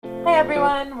Hey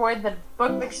everyone, we're the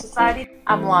Book Bitch Society.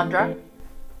 I'm Landra.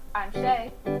 I'm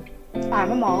Shay.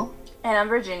 I'm Amal. And I'm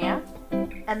Virginia.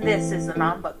 And this is the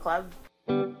Non-Book Club.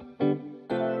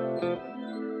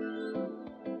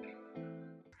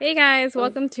 Hey guys,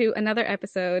 welcome to another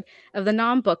episode of the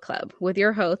Non-Book Club with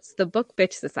your hosts, the Book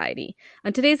Bitch Society.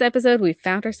 On today's episode, we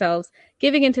found ourselves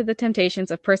giving into the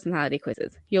temptations of personality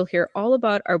quizzes. You'll hear all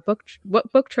about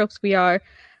what book tropes we are,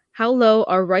 how low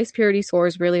our rice purity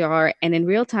scores really are, and in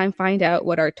real time find out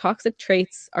what our toxic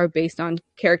traits are based on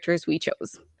characters we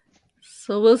chose.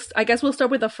 So I guess we'll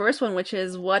start with the first one, which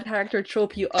is what character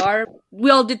trope you are.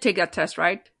 We all did take that test,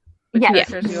 right? Which Yeah.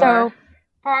 characters you So, are.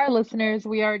 for our listeners,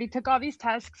 we already took all these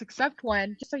tests except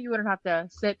one, just so you wouldn't have to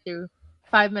sit through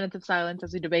 5 minutes of silence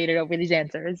as we debated over these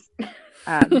answers.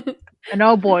 And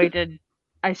oh boy, did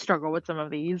I struggle with some of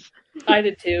these. I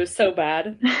did too. So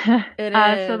bad. It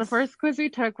is. So the first quiz we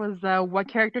took was what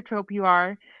character trope you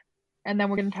are, and then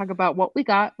we're going to talk about what we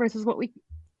got versus what we,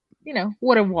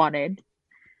 would have wanted.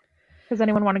 Does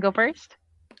anyone want to go first?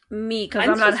 Me, because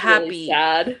Mine's I'm not just happy. Really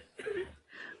sad.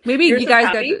 Maybe Yours you is guys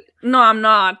happy? got. No, I'm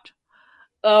not.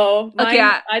 Oh, Okay,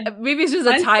 maybe it's just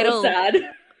the mine's title. So sad.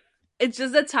 It's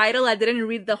just the title. I didn't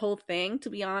read the whole thing,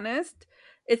 to be honest.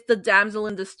 It's the damsel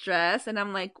in distress, and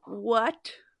I'm like,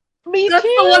 what? Me That's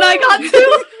too. the one I got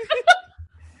too.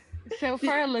 So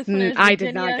for our listeners, I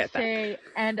did not Virginia, get that. Shay,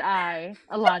 and I,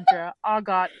 Alondra, all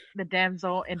got the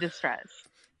damsel in distress.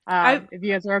 If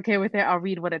you guys are okay with it, I'll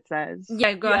read what it says.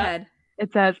 Yeah, go ahead.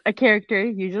 It says, a character,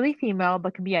 usually female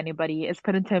but can be anybody, is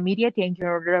put into immediate danger in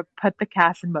order to put the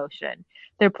cast in motion.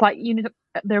 Their plight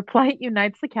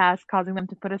unites the cast, causing them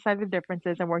to put aside their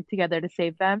differences and work together to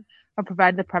save them or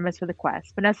provide the premise for the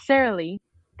quest. But necessarily,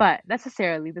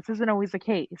 this isn't always the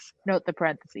case. Note the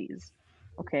parentheses.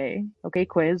 Okay,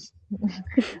 quiz.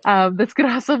 This could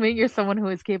also mean you're someone who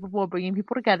is capable of bringing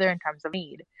people together in times of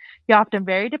need. You're often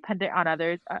very dependent on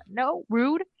others. No,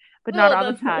 rude, but not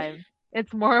all the time.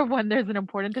 It's more of when there's an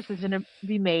important decision to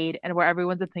be made and where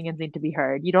everyone's opinions need to be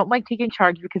heard. You don't like taking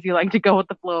charge because you like to go with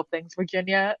the flow of things,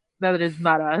 Virginia. That is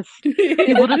not us.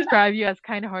 People describe you as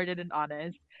kind-hearted and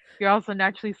honest. You're also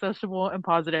naturally sociable and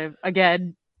positive.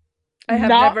 Again, I have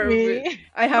not never me.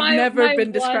 I have My- never my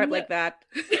been described one- like that.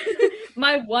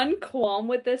 My one qualm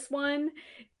with this one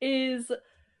is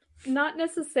not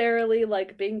necessarily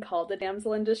like being called a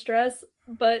damsel in distress,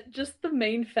 but just the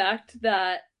main fact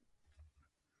that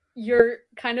you're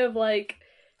kind of like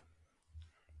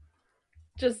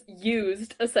just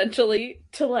used essentially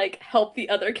to like help the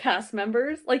other cast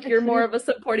members. Like you're more of a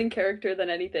supporting character than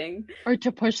anything. Or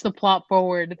to push the plot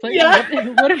forward. It's like, Yeah.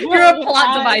 what if You're a plot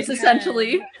I device can?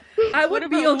 essentially. I What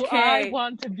would be about who I okay.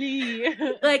 want to be?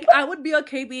 Like, I would be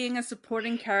okay being a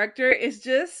supporting character. It's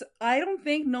just, I don't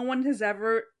think no one has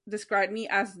ever described me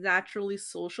as naturally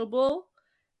sociable.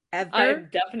 Ever. I'm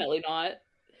definitely not.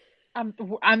 I'm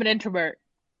an introvert.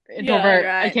 Yeah, I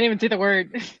right. can't even say the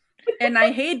word. And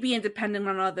I hate being dependent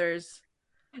on others.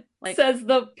 Like, Says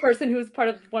the person who's part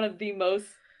of one of the most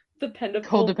dependable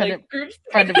Codependent groups.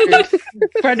 Friend of groups.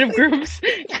 Friend of groups.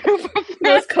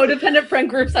 Most codependent friend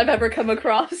groups I've ever come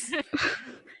across.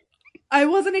 I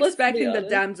wasn't Let's be expecting the honest.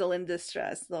 damsel in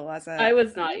distress, though. I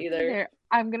was not either.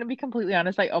 I'm gonna be completely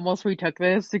honest. I almost retook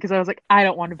this because I was like, I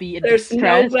don't want to be in There's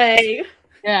distress. no way.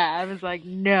 Yeah, I was like,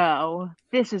 no,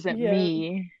 this isn't Yeah.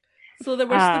 me. So there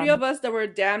was three of us that were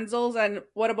damsels, and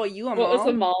what about you, Amal? What was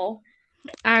a mall?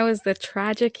 I was the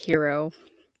tragic hero.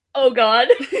 Oh god.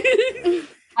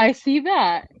 I see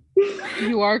that.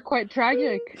 You are quite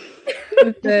tragic.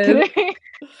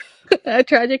 A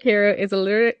tragic hero is a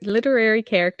literary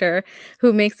character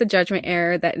who makes a judgment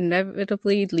error that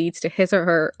inevitably leads to his or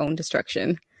her own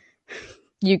destruction.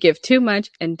 You give too much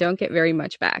and don't get very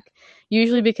much back,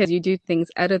 usually because you do things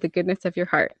out of the goodness of your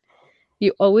heart.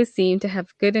 You always seem to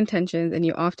have good intentions and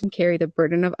you often carry the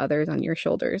burden of others on your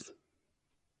shoulders.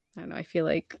 I don't know, I feel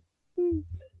like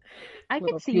I Little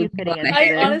can see you few fitting fun. into I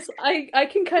this. honestly I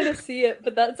can kind of see it,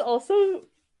 but that's also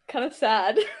kind of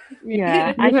sad.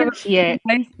 Yeah, I can see it.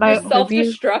 You're My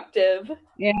self-destructive.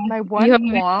 Yeah, my you one have a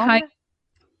qualm. kind-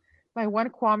 My one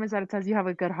qualm is that it says you have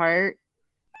a good heart.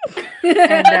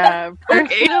 And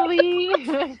personally,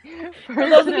 For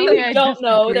those of you who I don't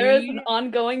know, there is disagree. an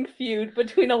ongoing feud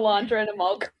between Alondra and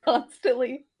Amal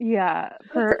constantly. Yeah, a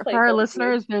for playful our feud.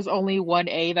 listeners, there's only one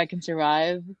A that can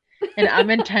survive, and I'm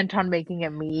intent on making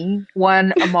it me.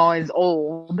 One, Amal is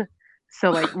old, so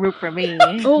like root for me.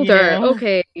 older. you know?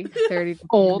 Okay, 30.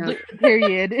 Old. No.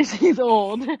 Period. She's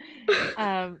old.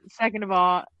 Second of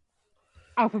all,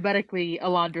 alphabetically,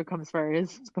 Alondra comes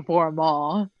first before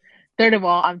Amal. Third of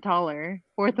all, I'm taller.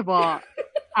 Fourth of all,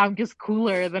 I'm just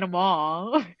cooler than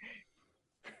Amal.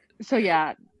 So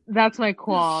yeah, That's my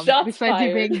qualm. Shots Besides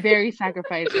you being fired. very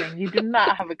sacrificing, you do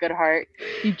not have a good heart.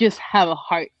 You just have a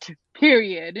heart.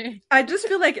 Period. I just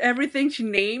feel like everything she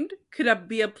named could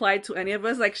be applied to any of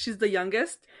us. Like she's the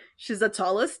youngest, she's the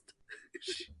tallest.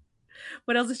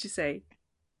 What else did she say?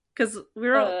 Because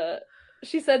we're all.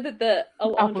 She said that the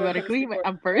Alondra Alphabetically,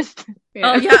 I'm first.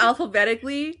 Oh yeah,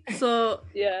 alphabetically. So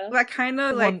yeah. that kind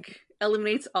of like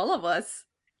eliminates all of us.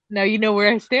 Now you know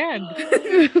where I stand.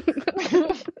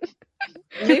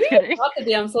 Maybe you're not the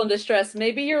damsel in distress.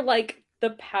 Maybe you're like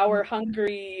the power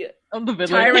hungry I'm the villain.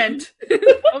 Tyrant.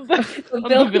 I'm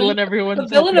the villain. Everyone's the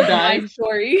villain of my dies.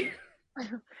 story.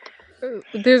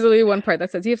 There's only one part that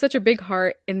says you have such a big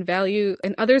heart and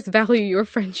others value your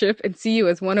friendship and see you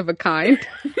as one of a kind.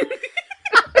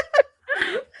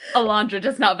 Alondra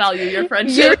does not value your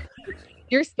friendship.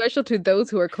 You're special to those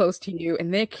who are close to you,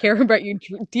 and they care about you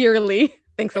dearly.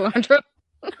 Thanks, Alondra.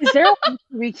 Is there a way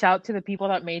to reach out to the people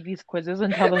that made these quizzes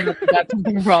and tell them that they got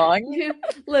something wrong?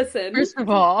 Listen. First of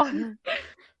all,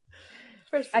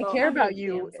 I care I'm about a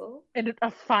you damsel. in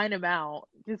a fine amount.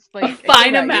 Just like A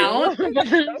fine amount?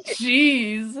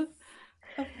 Jeez.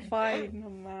 A fine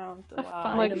amount.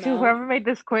 Wow. Like, to whoever made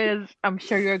this quiz, I'm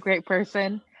sure you're a great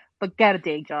person, but get a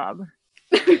day job.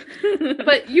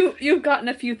 But you've gotten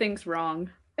a few things wrong.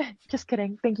 Just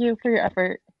kidding. Thank you for your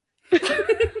effort.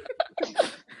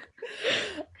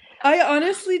 I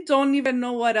honestly don't even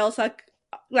know what else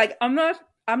I'm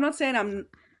not saying I'm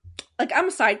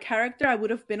a side character. I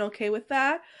would have been okay with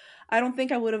that. I don't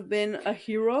think I would have been a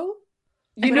hero.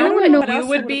 You know what you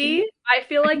would be? I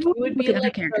feel like you would be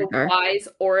like the wise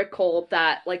oracle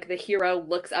that like the hero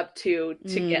looks up to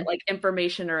get like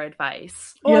information or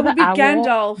advice. Oh, it would be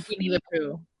Gandalf.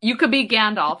 You could be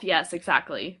Gandalf, yes,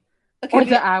 exactly. Okay, or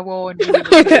the owl and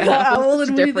the owl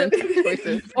and different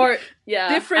choices. Or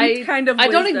different kind of. I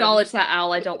don't acknowledge that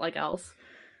owl. I don't like owls,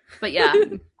 but yeah,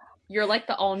 you're like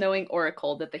the all-knowing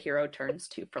oracle that the hero turns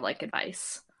to for like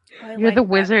advice. You're the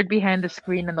wizard behind the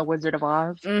screen in The Wizard of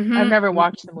Oz. Mm-hmm. I've never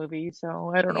watched the movie,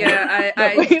 so I don't know. Yeah,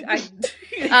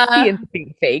 I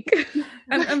being fake.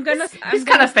 It's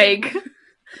kind of fake.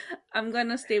 I'm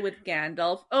gonna stay with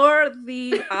Gandalf or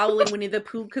the owl in Winnie the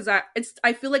Pooh because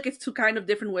I feel like it's two kind of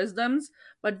different wisdoms,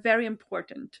 but very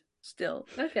important still.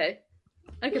 Okay,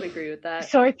 I can agree with that.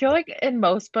 So I feel like in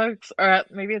most books, or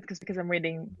maybe it's because I'm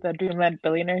reading the Dreamland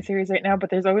Billionaire series right now, but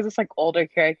there's always this like older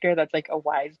character that's like a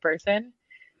wise person.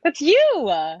 That's you.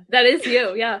 That is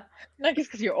you. Yeah. Not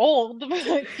just because you're old.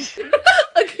 What is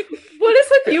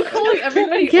with you calling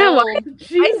everybody old?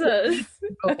 Jesus.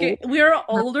 Okay, we're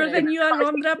older than you,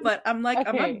 Alondra, but I'm like,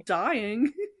 I'm not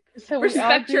dying. So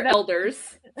respect your elders.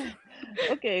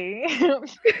 Okay.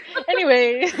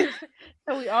 Anyway,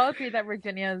 so we all agree that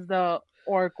Virginia is the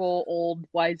oracle, old,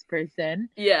 wise person.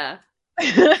 Yeah.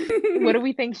 What do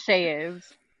we think Shay is?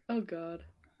 Oh, God.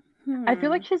 I feel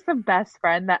like she's the best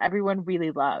friend that everyone really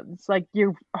loves. Like,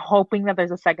 you're hoping that there's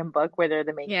a second book where they're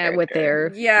the main character. With their...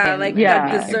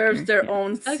 that deserves their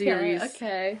own series.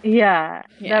 Okay. Yeah.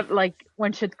 That, like,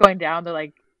 when shit's going down, they're,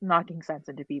 like, knocking sense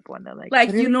into people, and they're like...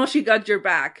 Like, you know she got your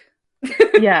back.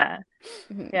 Yeah.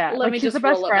 Yeah. Let me she's just the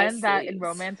best friend that in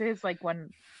romances, like, when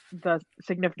the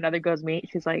significant other goes meet,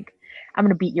 she's like, I'm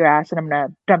gonna beat your ass and I'm gonna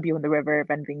dump you in the river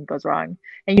if anything goes wrong.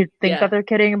 And you think that they're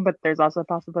kidding, but there's also a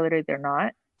possibility they're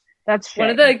not. That's one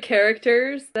of the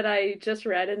characters that I just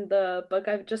read in the book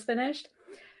I've just finished.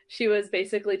 She was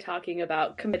basically talking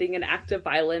about committing an act of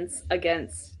violence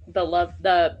against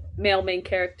the male main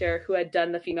character who had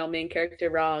done the female main character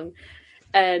wrong.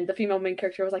 And the female main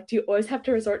character was like, do you always have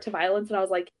to resort to violence? And I was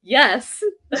like, yes,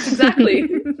 that's exactly.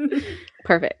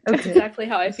 Perfect. That's exactly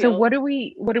how I feel. So what do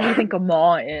we think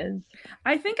Amal is?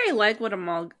 I think I like what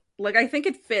Amal, like, I think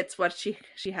it fits what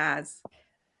she has.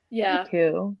 Yeah. Me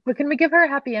too. But can we give her a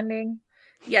happy ending?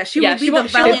 Yeah, she will be the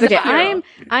valiant hero.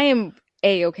 I am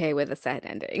A-okay with a sad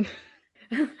ending.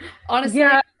 Honestly,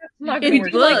 yeah,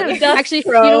 actually,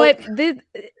 you know what?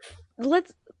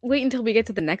 Let's wait until we get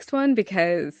to the next one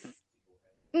because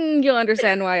you'll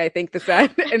understand why I think the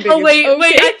sad ending. Oh wait,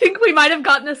 I think we might have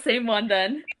gotten the same one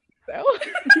then. So,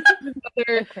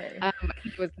 I think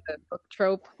it was the book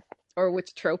trope. Or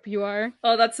which trope you are.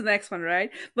 Oh, that's the next one,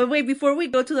 right? But wait, before we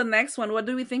go to the next one, what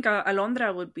do we think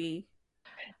Alondra would be?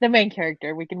 The main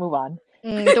character. We can move on.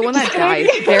 The one that dies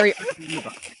very early in the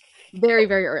book. Very,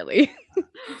 very early.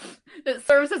 It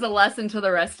serves as a lesson to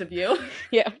the rest of you.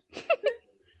 Yeah.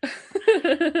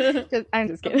 I'm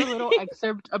just kidding. A little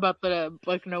excerpt about the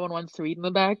book no one wants to read in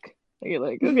the back. You're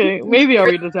like, okay, maybe I'll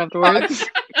read this afterwards.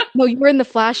 No, you were in the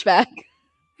flashback.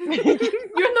 You're in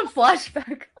the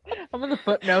flashback. I'm in the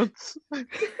footnotes.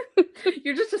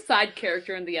 You're just a side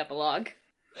character in the epilogue.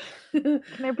 Can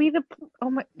I be the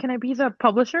Can I be the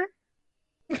publisher?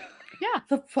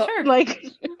 Yeah, sure. Like,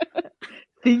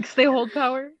 thinks they hold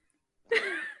power.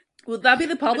 Would that be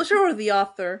the publisher or the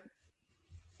author?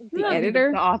 The I mean,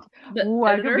 editor? the author. The Ooh,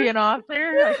 I could be editor? an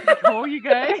author. I can control you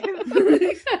guys.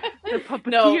 The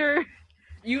puppeteer.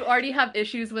 You already have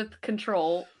issues with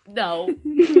control. No.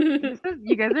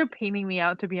 You guys are painting me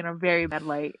out to be in a very bad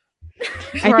light.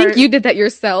 I think you did that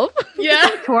yourself. Yeah.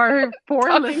 To our 4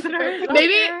 Talking listeners. out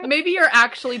Maybe there, maybe you're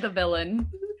actually the villain.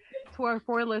 to our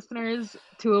 4 listeners,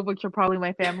 2 of which are probably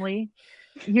my family.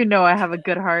 You know I have a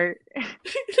good heart.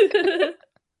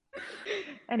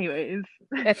 Anyways.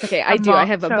 That's okay. I do. I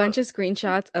have a bunch of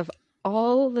screenshots of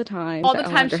all the times All that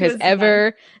the times Alondra she has was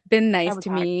ever been nice was to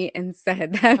hacked. me and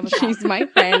said I that was she's hacked. my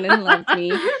friend and loves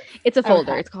me. It's a I was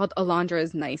folder. hacked. It's called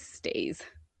Alondra's Nice Days.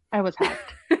 I was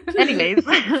hacked. Anyways.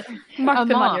 Mark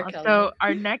them on your So calendar.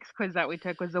 our next quiz that we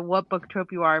took was the what book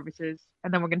trope you are versus,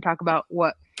 and then we're going to talk about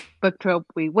what book trope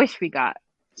we wish we got.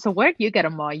 So where did you get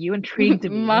them all? You intrigued me.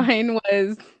 Mine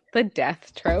was the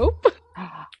death trope.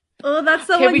 Oh, that's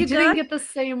the Okay, one we you didn't got? get the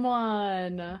same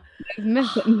one.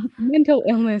 Mental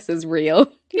illness is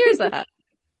real. Here's that.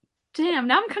 Damn,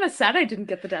 now I'm kind of sad I didn't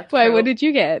get the death Why, trope. what did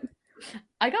you get?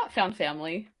 I got found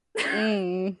family.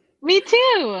 Mm. Me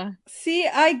too. See,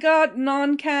 I got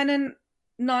non-canon,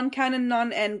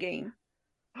 non-endgame.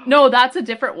 No, that's a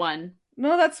different one.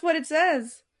 No, that's what it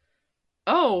says.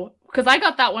 Oh, because I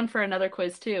got that one for another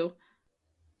quiz too.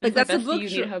 Like, that's the Bestie, book you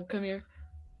need hub, come here.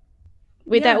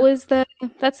 Wait, Yeah.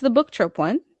 that's the book trope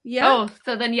one? Yeah. Oh,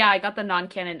 so then yeah, I got the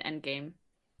non-canon endgame.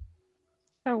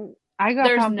 So I got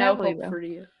There's found no family, hope though. for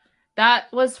you.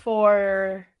 That was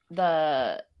for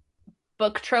the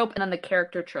book trope, and then the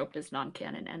character trope is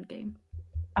non-canon endgame.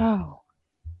 Oh.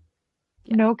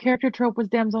 Yeah. No character trope was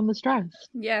damsel in distress.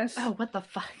 Yes. Oh, what the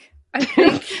fuck? I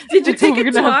think. Did you take We're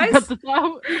it gonna have to twice? cut this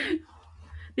out.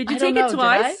 Did you I take don't know, it did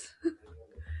twice?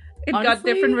 It got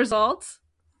Honestly? different results.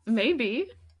 Maybe.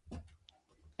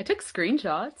 I took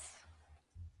screenshots.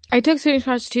 I took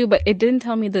screenshots too, but it didn't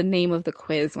tell me the name of the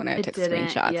quiz when I It took didn't,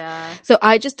 screenshots. yeah. So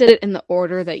I just did it in the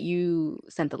order that you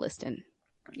sent the list in.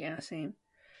 Yeah, same.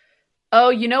 Oh,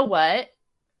 you know what?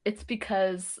 It's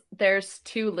because there's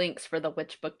 2 links for the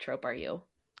which book trope are you.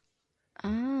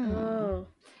 Oh.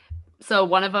 So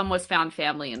one of them was found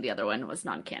family and the other one was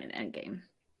non-canon endgame.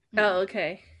 Oh,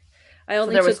 okay. I So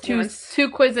only there was took two once. 2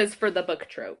 quizzes for the book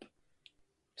trope.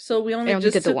 So we only I only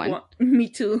just did the took one. Me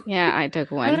too. Yeah, I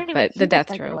took I one, didn't even but see the death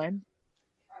second trope. one.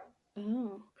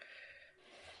 Oh.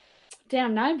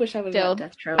 Damn, now I wish I would have Still, got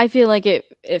death trope. I feel like it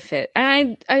fit,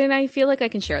 and I feel like I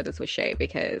can share this with Shay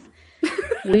because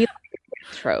we like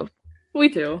death trope. We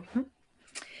do.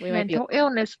 We might be Mental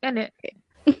illness in it.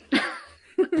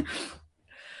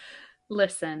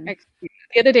 Listen.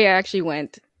 the other day. I actually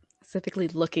went specifically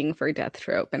looking for death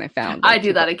trope, and I found. I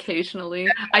do that occasionally.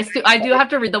 I do have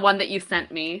to read the one that you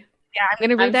sent me. Yeah, I'm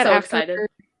gonna read I'm that so after excited.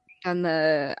 on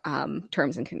the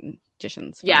terms and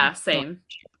conditions. Yeah, same.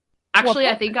 Actually,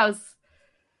 I think I was.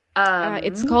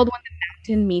 It's called When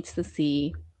the Mountain Meets the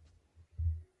Sea.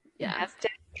 Yeah, That's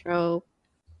death trope,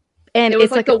 and it was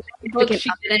it's like like the book like she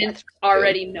an didn't death trope.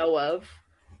 already know of.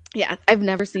 Yeah, I've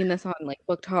never seen this on like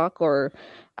Book Talk or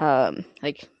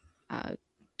like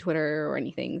Twitter or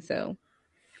anything. So,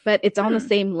 but it's on the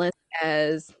same list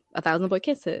as A Thousand Boy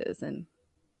Kisses and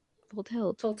Full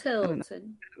Tilt. Full Tilt,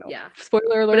 and yeah.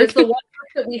 Spoiler alert! But it's the one book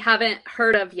that we haven't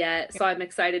heard of yet, so I'm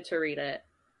excited to read it.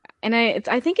 And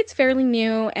I think it's fairly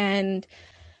new and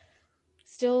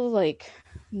still like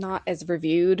not as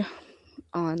reviewed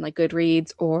on like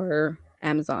Goodreads or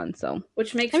Amazon. So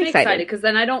Which makes I'm me excited. excited because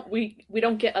then we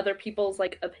don't get other people's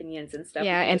like opinions and stuff.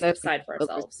 yeah, we can and just decide for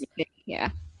ourselves. Yeah,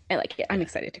 I like it. I'm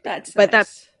excited to. That's But nice.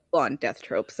 that's on death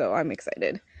trope, so I'm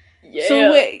excited. Yeah.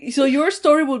 So wait, so your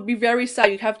story would be very sad.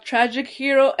 You'd have tragic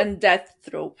hero and death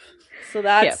trope. So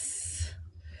that's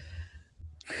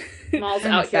Mal's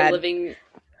I'm out sad. here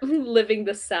living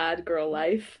the sad girl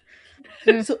life.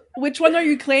 So which one are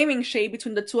you claiming, Shay,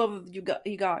 between the 2 of you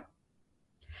got?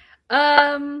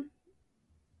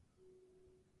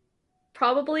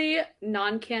 Probably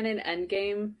non-canon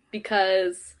endgame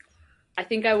because I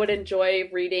think I would enjoy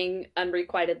reading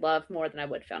Unrequited Love more than I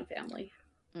would Found Family.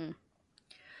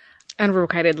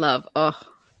 Unrequited love. Oh,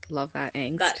 love that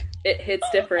angst. That it hits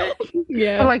different.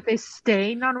 yeah. But like they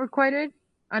stay non-requited?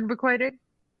 Unrequited?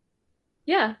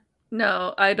 Yeah.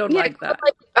 No, I don't Yeah, like that.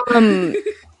 kind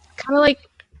of like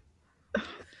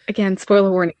again, spoiler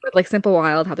warning, but like Simple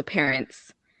Wild, how the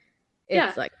parents, it's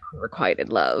Yeah. like unrequited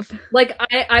love. Like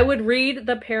I would read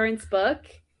the parents' book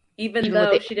even Even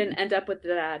though with she didn't end up with the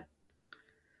dad.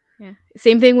 Yeah.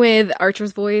 Same thing with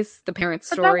Archer's Voice, the parent's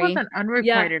But story. that wasn't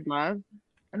unrequited love.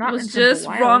 Not It was in Simple just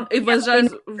Wild. wrong. It was I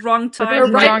just wrong But time. Or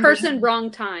the right wrong person, time.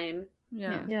 wrong time.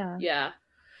 Yeah. Yeah. Yeah.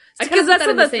 I Because kind of put that's that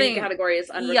in not the the same thing. category as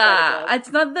unrequited Yeah, love.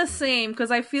 it's not the same because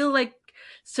I feel like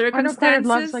Unrequited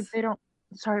love's circumstances like they don't.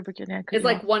 Sorry, Virginia. I cut It's you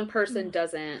like off. one person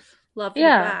doesn't love you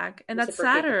Yeah. back, and that's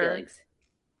reciprocate the sadder. feelings.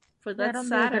 For Yeah, I that's don't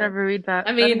think I could sadder ever read that.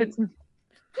 I That mean, hits me.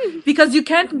 because you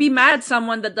can't be mad at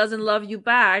someone that doesn't love you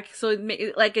back. So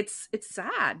it's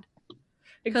sad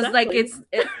because exactly.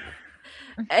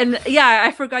 and yeah,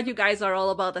 I forgot you guys are all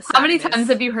about the sadness. How many times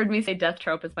have you heard me say death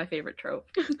trope is my favorite trope?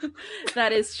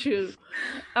 That is true.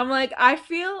 I'm like, I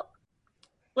feel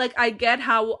like I get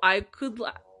how I could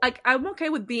like I'm okay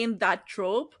with being that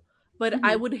trope, but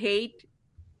I would hate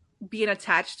being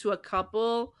attached to a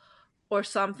couple or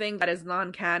something that is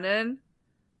non-canon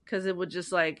because it would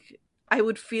just like I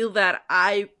would feel that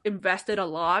I invested a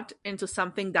lot into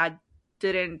something that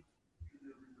didn't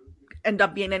end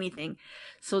up being anything.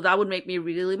 So that would make me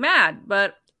really mad.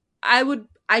 But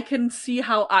I can see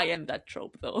how I am that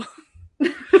trope though.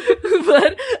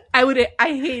 But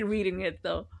I hate reading it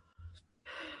though.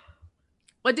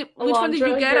 Which one did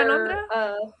you get,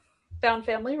 Alondra? Found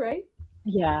family, right?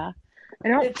 Yeah. I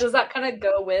don't. Does that kind of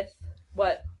go with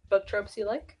what book tropes you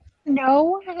like?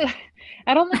 No,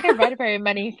 I don't think I've read very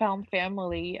many found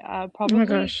family. Probably. Oh my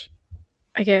gosh.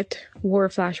 I get war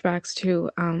flashbacks to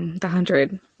The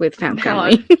 100 with Found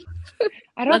Family.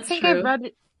 I don't That's think true. I've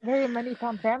read very many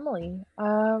found family.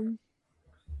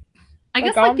 I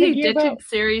guess all like I'm the thinking Addicted about-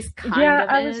 series kind Yeah, of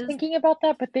I was is. thinking about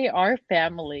that, but they are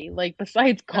family. Like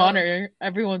besides Connor,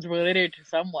 everyone's related to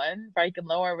someone. Frank and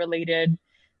Lo are related.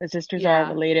 The sisters are Yeah.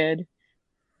 related.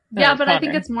 Yeah, but I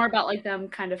think Connor. it's more about like them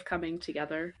kind of coming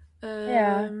together.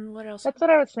 Yeah. What else? That's what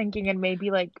I was thinking, and maybe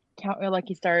like Count Your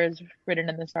Lucky Stars, Written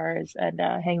in the Stars, and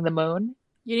Hang the Moon.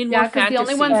 You need Yeah, more because fantasy. the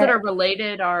only ones that are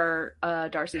related are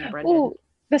Darcy and Brendan. Ooh,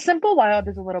 The Simple Wild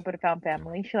is a little bit of found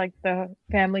family. She like the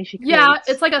family she creates. Yeah,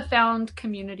 it's like a found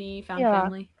community, found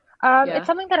family. Yeah. It's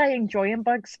something that I enjoy in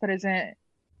books, but isn't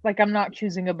like I'm not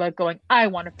choosing a book going, I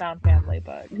want a found family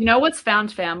book. You know what's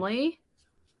found family?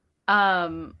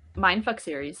 Mindfuck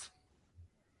series.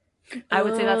 I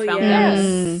would say that's found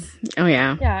family. Oh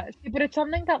yeah. Yeah, but it's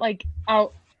something that like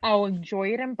I'll enjoy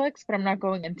it in books, but I'm not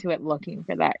going into it looking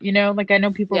for that. You know, like I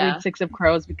know people read Six of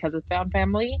Crows because it's found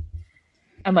family.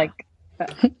 I'm like,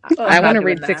 I want to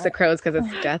read Six of Crows because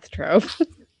it's death trope.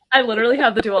 I literally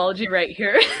have the duology right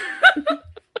here.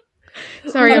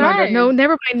 Sorry, Alondra. No,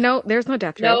 never mind. No, there's no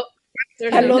death trope.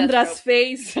 There's Alondra's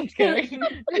face. Just kidding.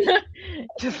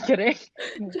 Just kidding.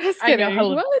 Just kidding. I know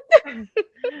what?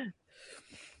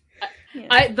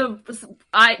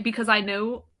 Because I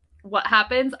know what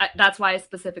happens. That's why I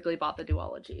specifically bought the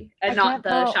duology and not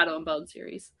the Shadow and Bone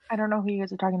series. I don't know who you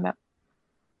guys are talking about.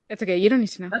 It's okay. You don't need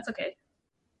to know. That's okay.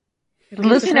 The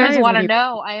listeners want to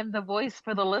know. I am the voice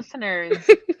for the listeners.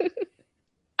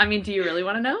 I mean, do you really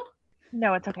want to know?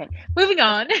 No, it's okay. Moving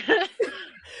on.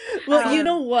 Well, you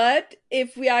know what?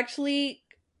 If we actually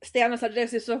stay on the subject of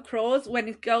Six of Crows, when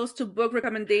it goes to book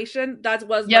recommendation, that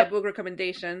was my book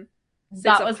recommendation.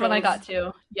 That was when I got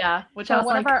to. Yeah. Which I was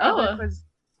like,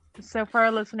 so for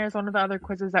our listeners, one of the other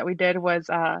quizzes that we did was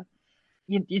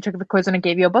you took the quiz and it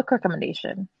gave you a book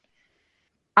recommendation.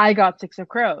 I got Six of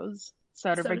Crows.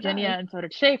 So did Virginia and so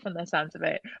did Shay from the sounds of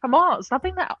it. Amal, stop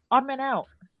being that odd man out.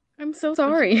 I'm so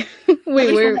sorry.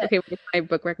 Wait, what's my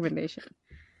book recommendation?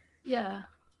 Yeah.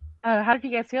 How did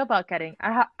you guys feel about getting?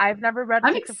 I've never read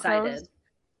Six of Crows.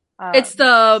 It's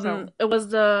it was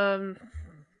the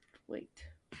wait.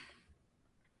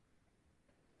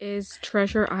 Is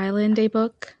Treasure Island a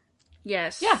book?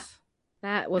 Yes. Yeah.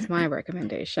 That was my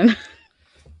recommendation.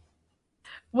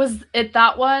 Was it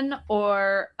that one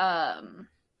or And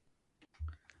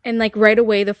like right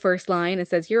away the first line it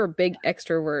says you're a big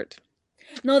extrovert.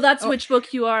 No, that's Which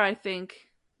Book You Are, I think.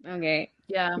 Okay.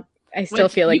 Yeah. I still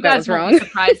feel like that was wrong. You guys won't be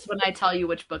surprised when I tell you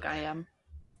which book I am.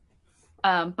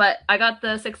 But I got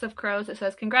the Six of Crows. It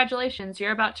says, congratulations,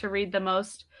 you're about to read the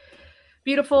most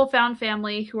beautiful found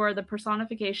family who are the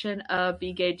personification of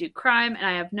be gay, do crime, and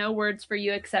I have no words for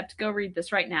you except go read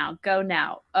this right now. Go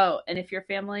now. Oh, and if your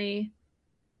family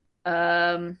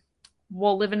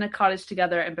will live in a cottage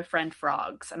together and befriend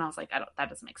frogs. And I was like, that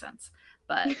doesn't make sense.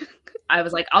 But I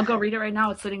was like, I'll go read it right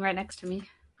now. It's sitting right next to me.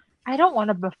 I don't want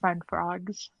to befriend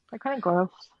frogs. They're kind of gross.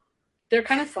 They're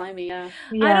kind of slimy, yeah.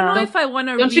 I don't know if I want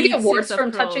to read Don't you get warts Six of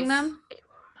from Crows. touching them?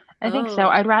 I think so.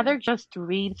 I'd rather just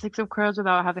read Six of Crows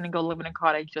without having to go live in a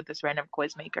cottage with this random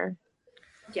quiz maker.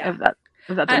 Yeah. If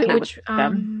that's okay with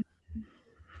them.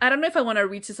 I don't know if I want to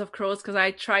read Six of Crows because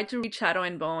I tried to read Shadow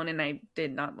and Bone and I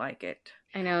did not like it.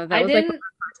 I know that I was like one didn't. of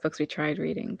the first books we tried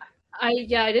reading. I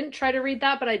didn't try to read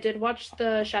that, but I did watch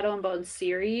the Shadow and Bone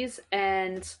series,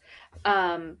 and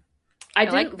I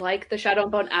didn't like the Shadow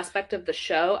and Bone aspect of the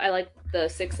show. I like the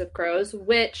Six of Crows,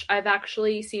 which I've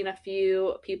actually seen a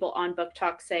few people on Book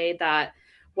Talk say that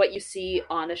what you see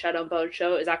on the Shadow and Bone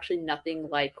show is actually nothing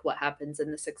like what happens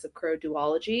in the Six of Crow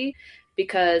duology,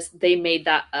 because they made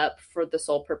that up for the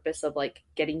sole purpose of like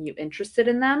getting you interested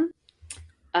in them.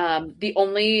 The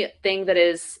only thing that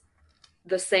is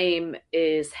the same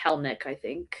is Helnick, I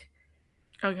think.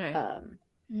 Okay.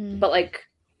 But like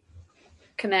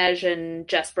Kinej and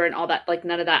Jesper and all that, like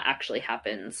none of that actually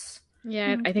happens.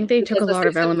 Yeah, I think they took a Because the lot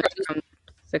of Six of elements Crows, from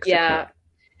Six of yeah,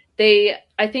 Crows.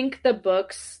 I think the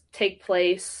books take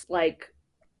place like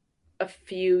a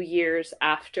few years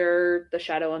after the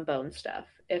Shadow and Bone stuff,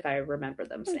 if I remember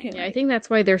them saying. Yeah, I think that's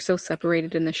why they're so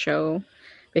separated in the show,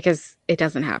 because it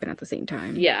doesn't happen at the same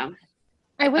time. Yeah.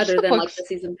 I wish Other the than books, like the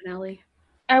season finale.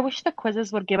 I wish the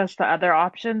quizzes would give us the other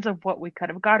options of what we could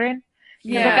have gotten.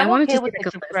 Yeah. Like, I I'm wanted okay to with see, like,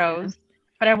 Six a of list, Crows,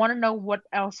 but I want to know what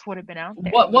else would have been out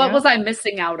there. What you know? was I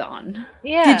missing out on?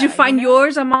 Yeah. Did you find know?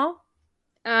 yours, Amal?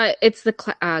 It's the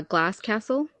Glass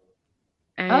Castle.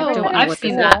 I Oh, don't know I've what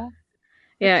seen this that. is.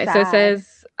 Yeah, It's so it sad.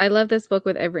 says, I love this book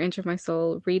with every inch of my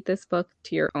soul. Read this book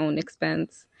to your own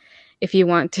expense. If you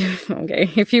want to,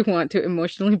 if you want to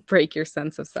emotionally break your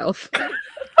sense of self.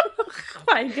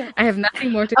 My God. I have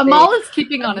nothing more to Amal say. is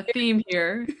keeping on a theme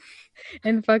here.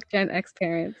 And fuck Gen X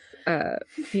parents.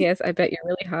 P.S. I bet you're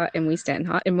really hot and we stand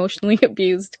hot. Emotionally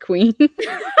abused queen.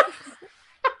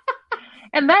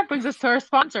 And that brings us to our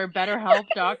sponsor,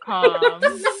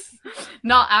 BetterHelp.com.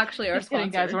 Not actually our Just kidding,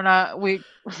 sponsor. guys. We're not. We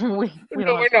don't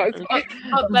have sponsors.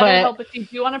 But BetterHelp, if you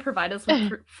do want to provide us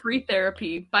with free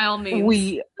therapy, by all means.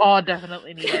 We all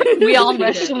definitely need it. We all need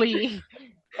it. Especially.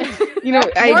 You know,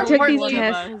 I More took these importantly,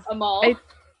 tests. Amal.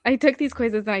 I took these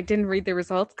quizzes and I didn't read the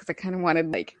results because I kind of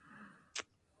wanted like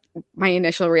my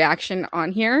initial reaction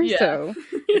on here. Yeah. So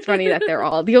it's funny that they're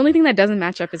all. The only thing that doesn't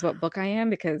match up is what book I am,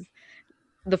 because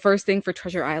the first thing for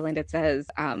Treasure Island it says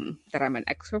that I'm an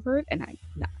extrovert and I'm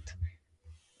not.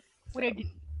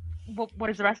 What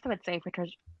does the rest of it say for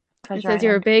Treasure It says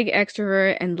you're a big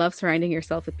extrovert and love surrounding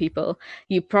yourself with people.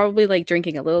 You probably like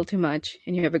drinking a little too much,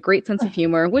 and you have a great sense of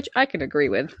humor, which I can agree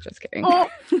with. Just kidding. Oh,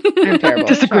 I'm terrible.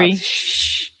 Disagree.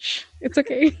 Shh. It's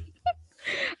okay.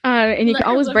 And you can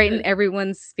always brighten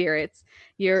everyone's spirits.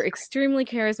 You're extremely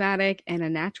charismatic and a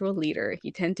natural leader.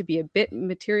 You tend to be a bit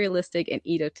materialistic and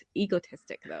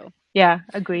egotistic, though. Yeah,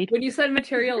 agreed. When you said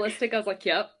materialistic, I was like,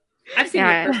 yep. I've seen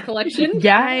your purse collection.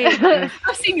 Yeah.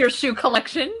 I've seen your shoe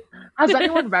collection. Has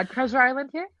anyone read Treasure Island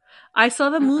here? I saw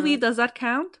the movie. Does that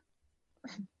count?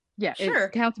 Yeah, sure.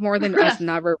 It counts more than us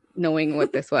never knowing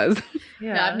what this was.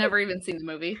 Yeah. No, I've never even seen the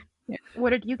movie. Yeah.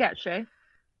 What did you get, Shay?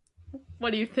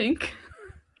 What do you think?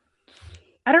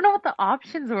 I don't know what the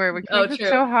options were. Which makes it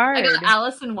so hard. I got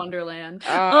Alice in Wonderland.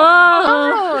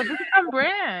 Oh, this is on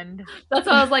brand. That's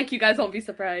why I was like, you guys won't be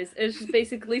surprised. It just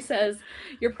basically says,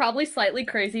 you're probably slightly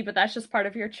crazy, but that's just part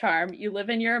of your charm. You live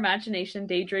in your imagination,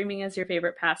 daydreaming is your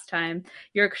favorite pastime.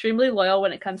 You're extremely loyal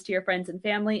when it comes to your friends and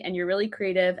family, and you're really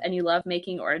creative, and you love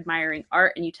making or admiring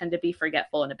art, and you tend to be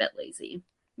forgetful and a bit lazy,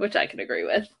 which I can agree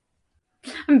with.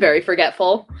 I'm very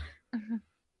forgetful.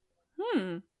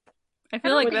 I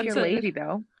feel like that's you're lazy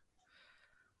though.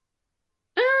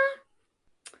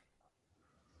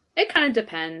 It kind of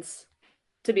depends,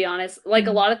 to be honest. Like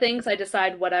a lot of things, I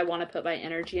decide what I want to put my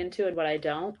energy into and what I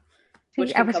don't,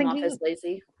 which can come off as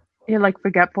lazy. You're like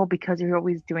forgetful because you're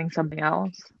always doing something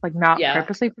else, like not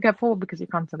purposely forgetful because you're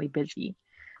constantly busy.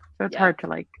 So it's hard to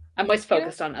like. I'm always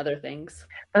focused on other things.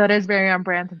 But that is very on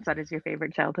brand since that is your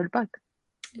favorite childhood book.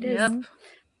 It is. Yep.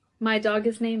 My dog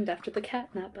is named after the cat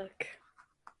in that book.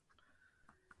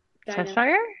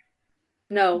 Cheshire?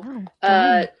 No.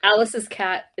 Alice's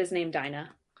cat is named Dinah.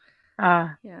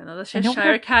 Yeah, no, the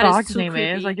Cheshire cat is too name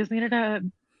creepy. I just needed to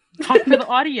talk to the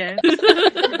audience.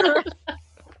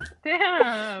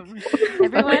 Damn.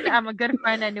 Everyone, I'm a good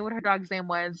friend. I knew what her dog's name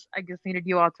was. I just needed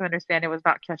you all to understand it was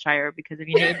not Cheshire, because if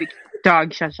you named the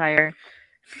dog Cheshire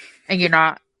and you're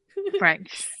not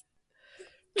French.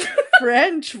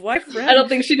 French? Why French? I don't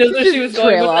think she knows where she was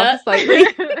going with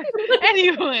that.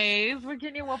 Anyways,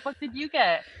 Virginia, what book did you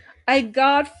get? I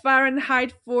got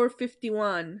Fahrenheit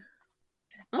 451.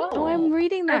 Oh, I'm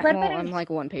reading that. I'm like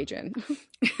one page in.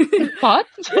 What?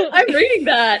 I'm reading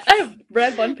that. I've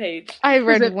read one page. I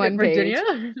read one page.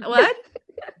 Virginia? What?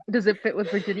 Does it fit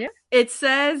with Virginia? It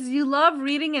says, you love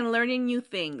reading and learning new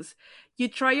things. You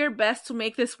try your best to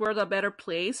make this world a better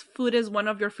place. Food is one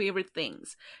of your favorite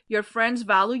things. Your friends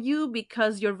value you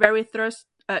because you're very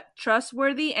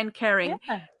trustworthy and caring.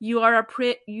 Yeah. You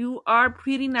are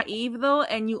pretty naive though,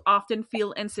 and you often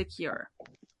feel insecure.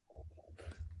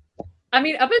 I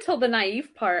mean, up until the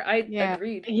naive part, I Yeah.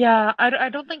 agreed. Yeah, I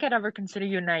don't think I'd ever consider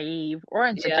you naive or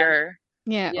insecure.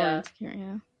 Yeah, or Yeah. insecure,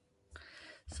 yeah.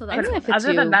 So I that's think that fits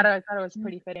Other than you. that, I thought it was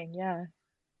pretty fitting. Yeah.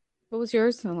 What was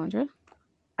yours, Alondra?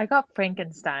 I got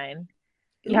Frankenstein.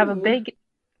 You have a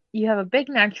big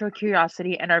natural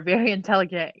curiosity and are very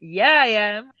intelligent. Yeah, I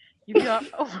am. You've got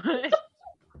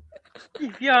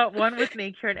you've got one with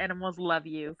nature and animals love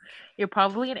you. You're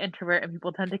probably an introvert and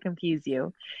people tend to confuse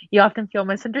you. You often feel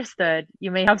misunderstood.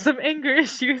 You may have some anger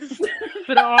issues,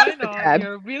 but all in all, Dad.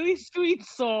 you're a really sweet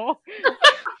soul.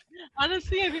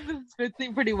 Honestly, I think this fits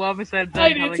in pretty well besides the I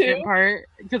do intelligent too. part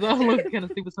because I'll look kind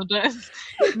of stupid sometimes.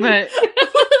 But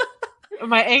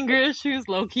my anger issues,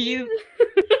 low key,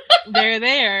 they're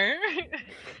there.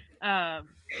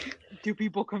 Do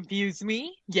people confuse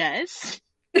me? Yes.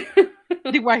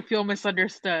 Do I feel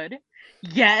misunderstood?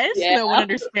 Yes. Yeah. No one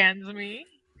understands me.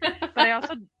 But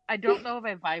I don't know if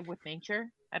I vibe with nature.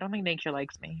 I don't think nature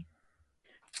likes me.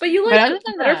 But you But like other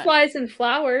than that, butterflies and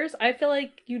flowers. I feel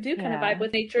like you do kind of Yeah. vibe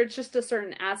with nature. It's just a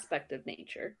certain aspect of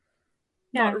nature.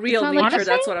 yeah, not real not nature. like-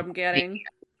 That's what I'm getting.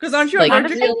 Because aren't you Like-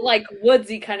 allergic? Not real, like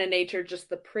woodsy kind of nature, just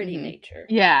the pretty Mhm. nature.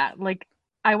 yeah, like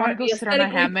I want Or to go the sit on a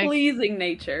aesthetically hammock. pleasing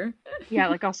nature. Yeah,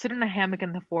 like I'll sit in a hammock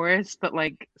in the forest, but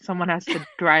like someone has to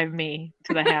drive me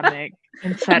to the hammock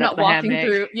and set I'm up not the walking hammock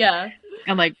through. Yeah.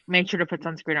 and like make sure to put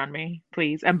sunscreen on me,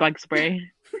 please, and bug spray.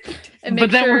 And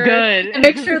But then we're good. And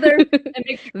make sure there's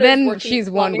Then working she's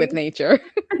one with plumbing. nature.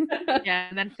 Yeah,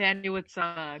 and then fan you with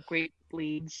some grape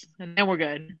leaves, and then we're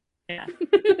good. Yeah.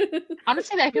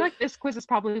 Honestly, I feel like this quiz is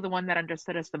probably the one that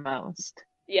understood us the most.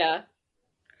 Yeah,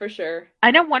 for sure.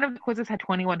 I know one of the quizzes had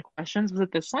 21 questions. Was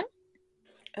it this one?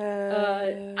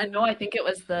 I know. I think it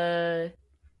was the.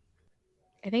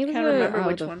 I think it was Can't remember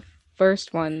which the one.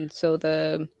 first one. So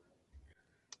the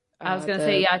I was gonna the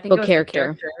say, yeah, I think book it was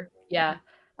character. the character. Yeah,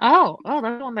 Oh,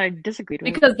 that's the one that I disagreed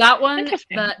with. because that one,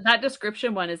 Interesting. that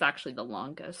description one is actually the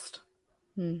longest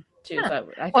Hmm. too. Huh. So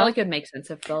I feel Well- like it makes sense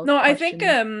if the No, I think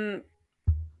question-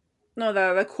 no,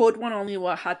 the quote one only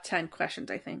had 10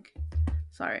 questions. I think.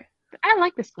 Sorry. I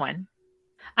like this one.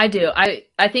 I do.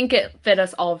 I think it fit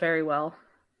us all very well.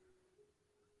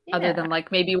 Other Yeah. than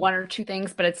like maybe one or two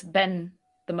things, but it's been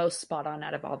the most spot on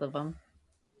out of all of them.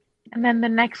 And then the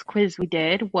next quiz we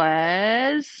did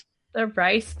was The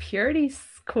rice purity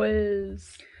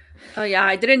quiz. Oh yeah,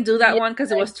 I didn't do that Yeah, one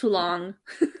because it was too long.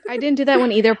 I didn't do that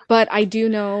one either, but I do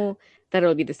know that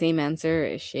it'll be the same answer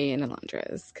as Shay and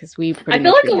Alondra's because we pretty I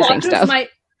feel much like read the same Alondra's stuff. might,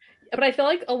 but I feel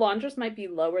like Alondra's might be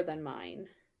lower than mine.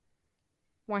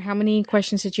 Why? How many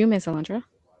questions did you miss, Alondra?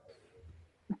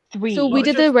 3. So we was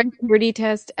did your- the regularity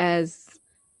test as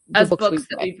the As books books we've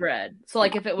that read. we've read. So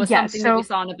like if it was Yeah, something that we so-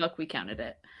 saw in a book, we counted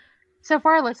it. So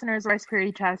for our listeners, rice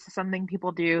purity test is something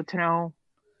people do to know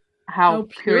how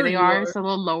pure they you are. are. So the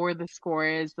lower the score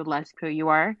is, the less pure you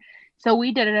are. So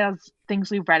we did it as things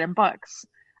we've read in books.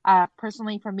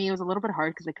 Personally, for me, it was a little bit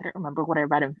hard because I couldn't remember what I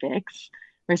read in fics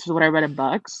versus what I read in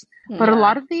books. But a Yeah.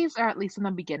 lot of these, or at least in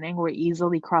the beginning, were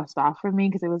easily crossed off for me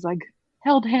because it was like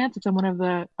held hands with someone of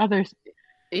the others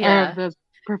or Yeah. of the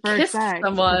preferred Kissed sex. And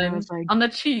someone I was like, on the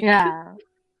cheek. yeah.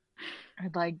 I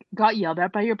like got yelled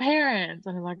at by your parents.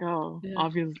 And I'm like, oh, Yeah.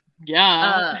 obviously,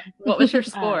 yeah. What was your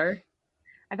score?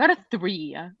 I got a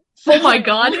 3. Oh my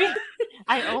god.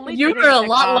 I only You didn't were a check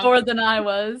lot off- lower than I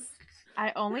was.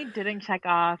 I only didn't check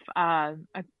off a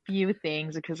few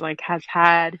things because like has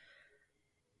had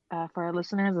for our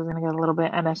listeners, we're gonna get a little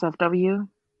bit NSFW.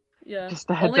 Yeah. Just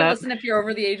a heads Only up. listen if you're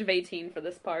over the age of 18 for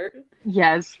this part.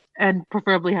 Yes, and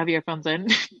preferably have earphones in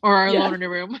or are Yeah. alone in a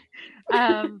room.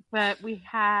 But we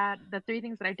had the 3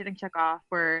 things that I didn't check off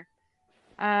were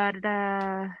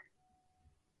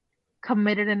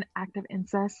committed an act of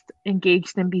incest,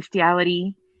 engaged in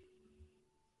bestiality,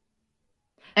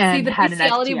 and See, the had an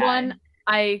bestiality STI. one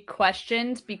I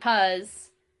questioned because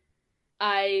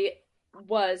I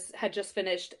had just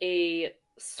finished a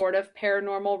sort of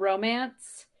paranormal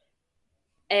romance,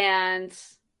 and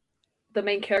the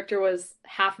main character was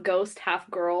half ghost, half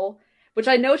girl, which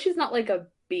I know she's not like a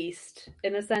beast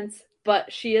in a sense,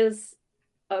 but she is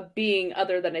a being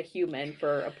other than a human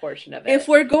for a portion of it. If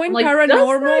we're going I'm like,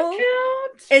 paranormal, does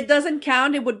that count? it doesn't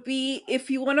count. It would be, if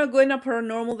you want to go in a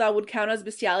paranormal that would count as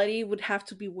bestiality, it would have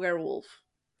to be werewolf.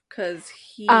 Because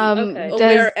he Okay.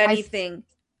 aware anything.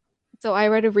 So I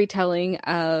read a retelling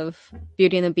of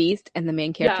Beauty and the Beast, and the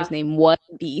main character's Yeah. name was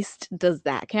Beast. Does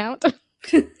that count?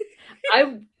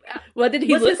 What did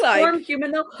he Was look his like? form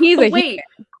human though? He's Oh, a wait.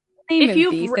 Name If is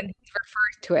you've Beast, re- and he's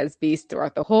referred to as Beast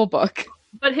throughout the whole book.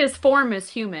 But his form is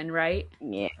human, right?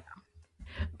 Yeah.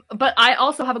 But I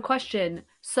also have a question.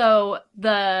 So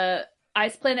the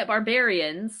Ice Planet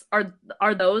Barbarians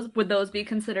would those be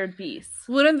considered beasts?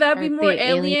 Wouldn't that be Aren't more they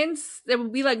aliens? aliens? That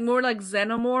would be like more like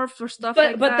xenomorphs or stuff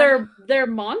like But that. they're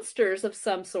monsters of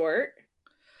some sort.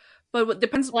 But it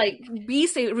depends. Like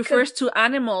Beast it refers to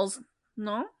animals,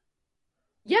 no?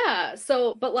 yeah.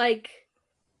 So, but like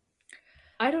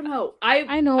I don't know.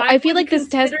 I know. I feel would like this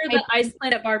test consider the Ice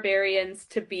Planet Barbarians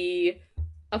to be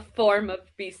a form of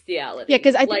bestiality. Yeah,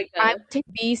 because I think like I would take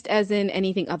beast as in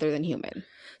anything other than human.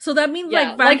 So that means yeah,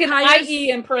 like like an vampires. IE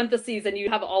in parentheses, and you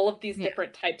have all of these Yeah.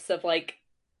 different types of like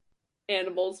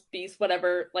animals, beasts,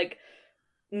 whatever, like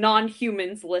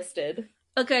non-humans listed.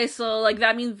 Okay, so like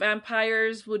that means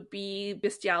vampires would be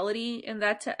bestiality in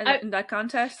that in that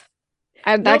contest.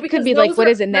 That No, could because be like, those what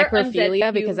are- is it, they're necrophilia?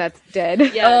 undead Because humans. that's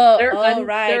dead. Yeah,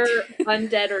 Right. they're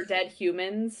undead or dead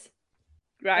humans,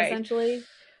 Right. essentially.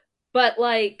 But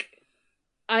like,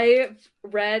 I've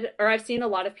read or I've seen a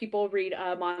lot of people read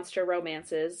monster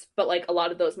romances, but like a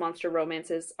lot of those monster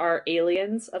romances are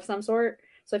aliens of some sort.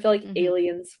 So I feel like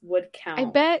aliens would count. I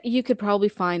bet you could probably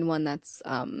find one that's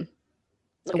like a an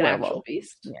werewolf. actual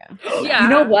beast. Yeah. Yeah. You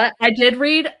know what? I did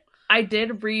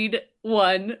read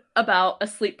one about a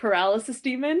sleep paralysis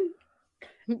demon.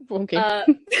 Okay.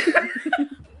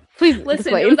 Please Listen,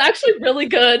 explain. it was actually really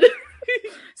good.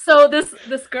 So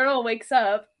this girl wakes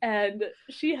up and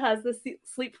she has this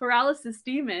sleep paralysis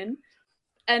demon,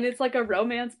 and it's like a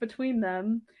romance between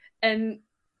them. And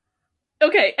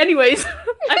okay, anyways,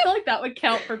 I feel like that would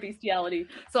count for bestiality.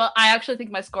 So I actually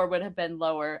think my score would have been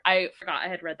lower. I forgot I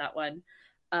had read that one.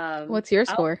 What's your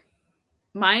score?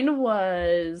 Mine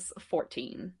was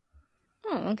 14.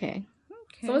 Oh, okay.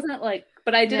 So it wasn't like,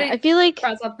 but I didn't I feel like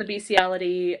cross off the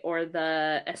bestiality or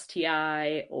the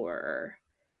STI, or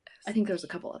I think there's a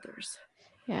couple others.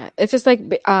 Yeah, it's just like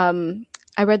I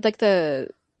read like the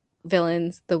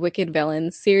Wicked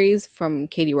Villains series from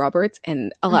Katie Roberts,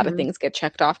 and a lot of things get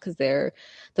checked off because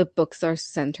the books are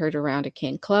centered around a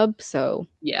kink club, so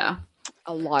yeah,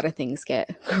 a lot of things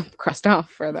get crossed off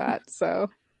for that.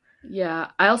 So yeah,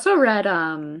 I also read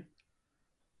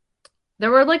there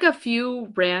were like a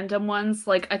few random ones.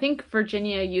 Like I think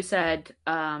Virginia, you said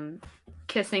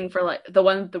kissing for like the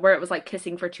one where it was like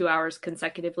kissing for 2 hours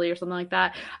consecutively or something like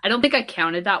that. I don't think I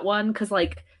counted that one because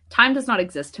like time does not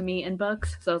exist to me in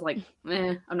books, so I was like,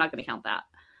 I'm not going to count that.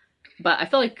 But I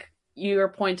feel like your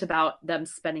point about them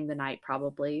spending the night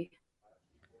probably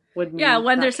would mean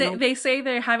when they say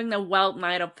they're having a wild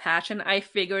night of passion, I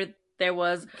figured there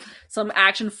was some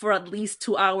action for at least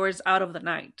 2 hours out of the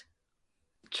night.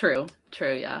 True,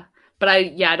 yeah. But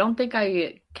I don't think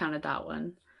I counted that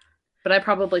one. But I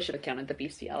probably should have counted the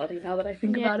bestiality now that I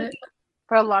think about it.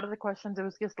 For a lot of the questions, it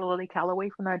was just Lily Calloway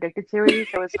from the Addicted series.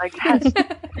 It was like had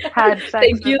sex.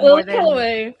 Thank you, with more Lily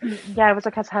Calloway. Yeah, it was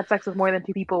like has had sex with more than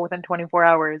 2 people within 24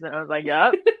 hours, and I was like,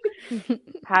 yep.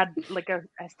 Had like a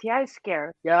STI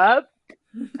scare. Yep.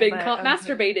 Been caught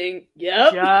masturbating.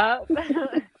 Yep.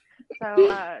 Yep. So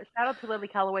shout out to Lily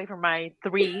Calloway for my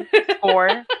 3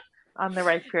 score on the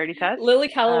Rice Purity test. Lily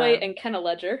Calloway and Kenna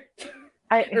Ledger.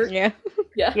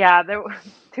 yeah. There was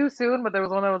too soon, but there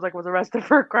was one that was arrested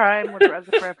for a crime, was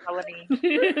arrested for a felony,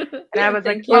 and I was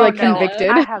like, You're like convicted.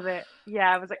 I haven't.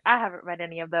 Yeah, I was like, I haven't read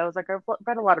any of those. Like I've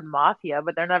read a lot of mafia,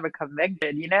 but they're never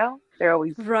convicted. You know, they're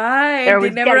always They're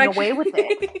always getting away with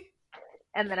it.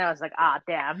 And then I was like,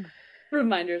 damn.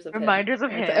 Reminders of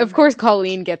him. Of course,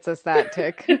 Colleen gets us that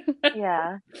tick.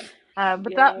 Yeah,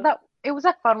 but that it was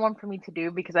a fun one for me to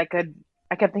do because I kept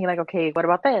thinking like, okay, what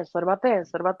about this? What about this?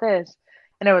 What about this?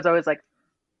 And it was always like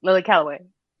Lily Calloway.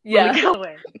 Yeah.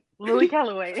 Lily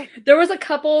Calloway. There was a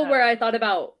couple where I thought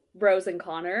about Rose and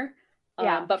Connor.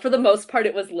 But for the most part,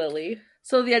 it was Lily.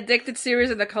 So the Addicted series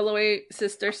and the Calloway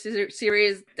Sister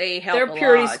series, they help their a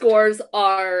purity lot. scores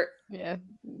are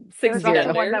 6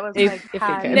 0. One that was If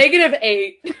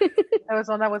 -8. There was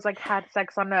one that was like had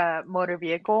sex on a motor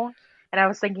vehicle, and I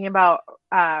was thinking about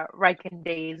Reich and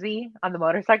Daisy on the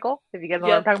motorcycle. If you guys know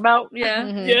what I'm talking about, Yeah.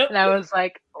 Yep. And I was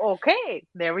like, okay,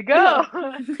 there we go.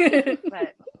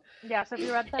 But yeah, so if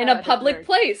you're at the in a public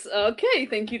place, okay,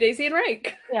 thank you, Daisy and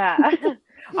Reich. Yeah,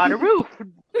 on a roof.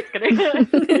 Just kidding.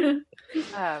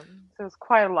 So it was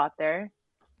quite a lot there.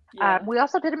 Yeah. We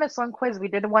also did a Miss One quiz. We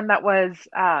did one that was,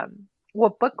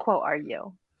 what book quote are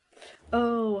you?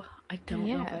 Oh, I don't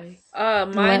know.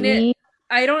 Mine is,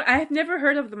 I've never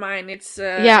heard of mine. It's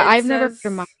I've never heard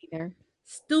of mine either.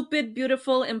 Stupid,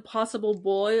 beautiful, impossible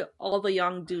boy, all the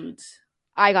young dudes.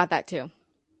 I got that too.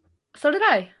 So did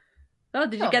I. Oh,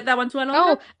 did you Oh. get that one too, Alondra?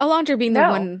 Oh, Alondra being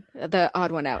No. the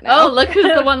odd one out now. Oh, look who's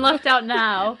the one left out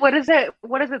now. What is it?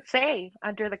 What does it say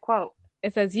under the quote?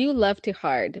 It says you love too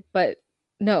hard, but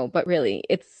no, but really,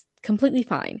 it's completely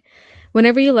fine.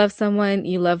 Whenever you love someone,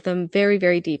 you love them very,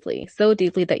 very deeply, so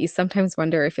deeply that you sometimes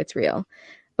wonder if it's real.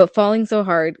 But falling so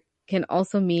hard can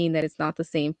also mean that it's not the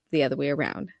same the other way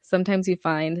around. Sometimes you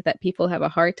find that people have a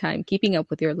hard time keeping up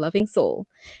with your loving soul.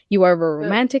 You are a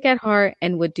romantic at heart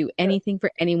and would do anything for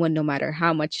anyone no matter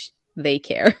how much they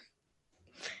care.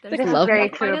 There's Like This is love. very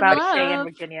unrequited true about Shay in love.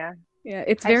 Virginia. Yeah,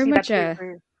 it's I very see that much too a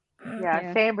for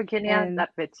yeah. Shay in Virginia, And that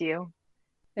fits you.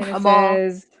 and it Amal,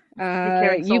 says, your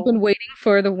caring you've been soul. waiting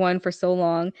for the one for so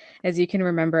long as you can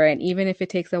remember, and even if it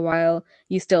takes a while,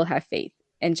 you still have faith.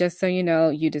 And just so you know,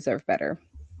 you deserve better.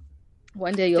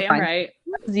 One day you'll Damn find right.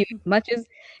 loves you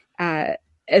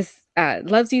as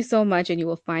loves you so much, and you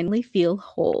will finally feel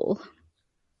whole.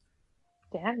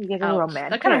 Damn, you guys are Ouch.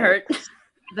 romantic. That kind of hurt.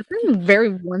 This is very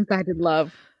one-sided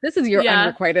love. This is your Yeah.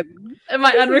 unrequited. And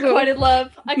my This is what- unrequited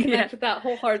love. I connect Yeah. with that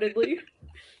wholeheartedly.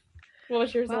 What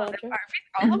was yours, Wow, Alondra?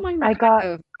 all of mine I were got-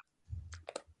 kind of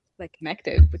like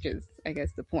connected, which is, I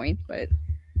guess, the point. But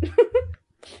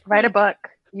Write a book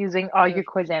using all your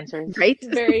quiz answers. right,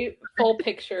 Very full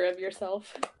picture of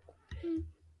yourself.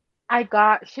 I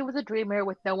got she was a dreamer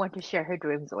with no one to share her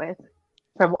dreams with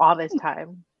from all this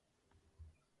time.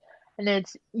 And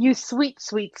it's you sweet,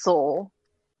 sweet soul.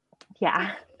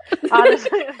 Yeah.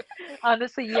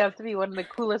 Honestly, you have to be one of the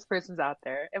coolest persons out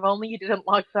there. If only you didn't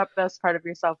lock that best part of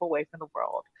yourself away from the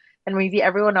world. And maybe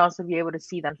everyone else would be able to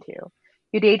see them too.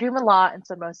 You daydream a lot and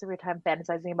spend most of your time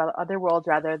fantasizing about other worlds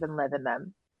rather than live in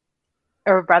them.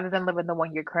 Or rather than live in the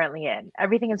one you're currently in.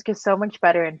 Everything is just so much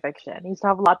better in fiction. You still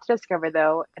have a lot to discover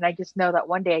though, and I just know that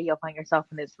one day you'll find yourself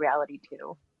in this reality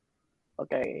too.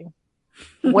 Okay.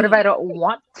 What if I don't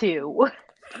want to?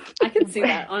 I can see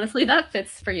that. Honestly, that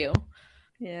fits for you.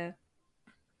 Yeah.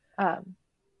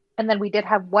 And then we did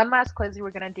have one last quiz we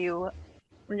were gonna do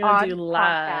We're gonna on do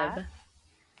lab. podcast.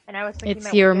 And I was thinking it's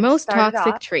that we your could most start it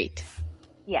toxic off. trait.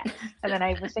 Yes. And then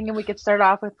I was thinking we could start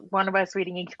off with one of us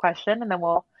reading each question, and then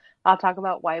I'll talk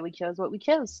about why we chose what we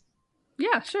chose.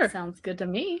 Yeah, sure. Sounds good to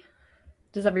me.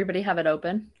 Does everybody have it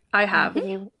open? I have. Give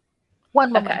you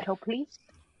one Okay. momento, please.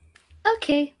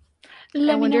 Okay.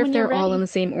 I wonder if they're all in the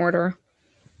same order.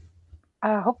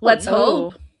 Hopefully. Let's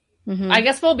hope. Mhm. I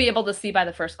guess we'll be able to see by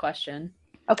the first question.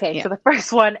 Okay, Yeah. so the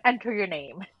first one, enter your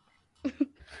name.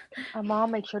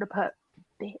 Mom, make sure to put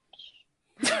bitch.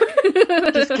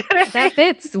 Just kidding. That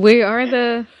fits. We are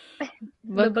the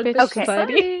Book Bitch Bitch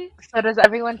Society. So does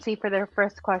everyone see for their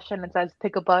first question it says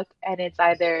pick a book and it's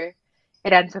either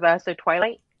It Ends With Us or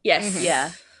Twilight? Yes. Mhm. Yeah.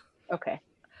 Okay.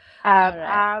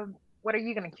 Alright. What are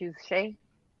you gonna choose, Shay?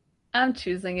 I'm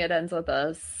choosing It Ends With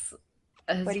Us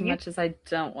as What do you- much as I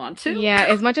don't want to. Yeah,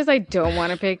 as much as I don't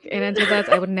want to pick It Ends With Us,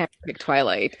 I would never pick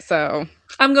Twilight. So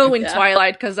I'm going Yeah.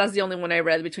 Twilight because that's the only one I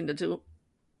read between the two.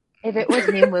 If it was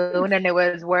New Moon and it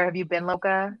was Where Have You Been,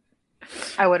 Loca?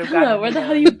 I would have Hello, gotten where the New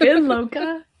hell Moon. you been,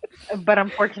 Loca? But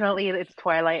unfortunately it's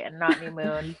Twilight and not New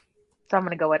Moon. So I'm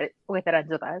gonna go with It Ends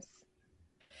With Us.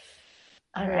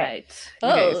 Alright.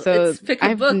 Oh, Okay, so it's pick a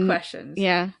I've book n- questions.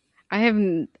 yeah, I have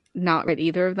not read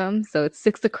either of them. So it's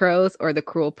Six of Crows or The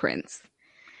Cruel Prince.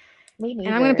 Me neither.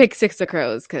 And I'm gonna pick Six of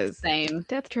Crows because Same.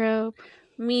 death trope.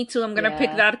 Me too. I'm gonna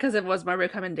pick Yeah. that because it was my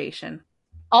recommendation.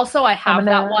 Also, I have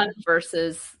gonna- that one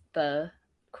versus the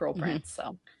Cruel Mhm. Prince.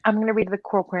 So I'm gonna read The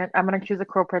Cruel Prince. I'm gonna choose The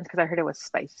Cruel Prince because I heard it was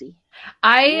spicy.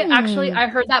 I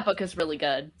heard that book is really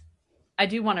good. I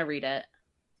do want to read it.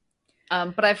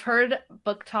 But I've heard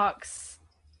book talks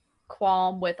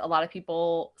qualm with a lot of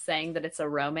people saying that it's a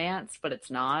romance, but it's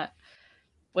not,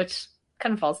 which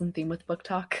kind of falls in theme with book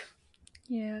talk.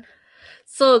 Yeah.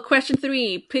 So, question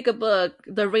 3, pick a book: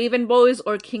 The Raven Boys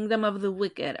or Kingdom of the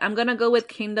Wicked. I'm gonna go with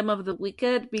Kingdom of the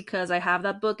Wicked because I have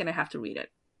that book and I have to read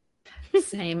it.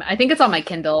 Same. I think it's on my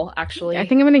Kindle, actually. I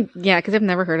think I'm gonna because I've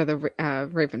never heard of the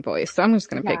Raven Boys, so I'm just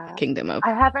gonna Yeah. pick Kingdom of.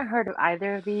 I haven't heard of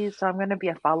either of these, so I'm gonna be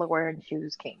a follower and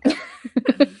choose Kingdom.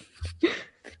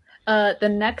 The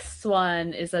next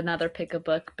one is another pick a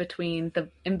book between The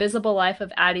Invisible Life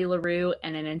of Addie LaRue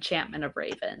and An Enchantment of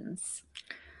Ravens.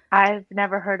 I've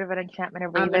never heard of An Enchantment of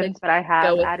I'm gonna Ravens, but I have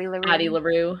go with Addie LaRue. Addie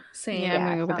LaRue. Same. Yeah, I'm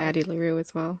gonna go with sounds- Addie LaRue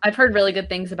as well. I've heard really good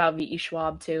things about V.E.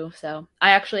 Schwab too, so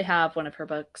I actually have one of her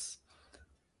books.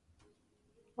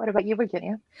 What about you,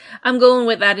 Virginia? I'm going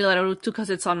with Addie LaRue too because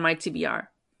it's on my TBR.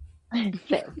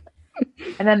 Same.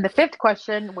 And then the fifth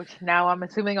question, which now I'm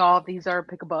assuming all of these are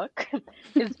pick a book,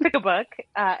 is pick a book,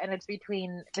 and it's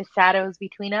between The Shadows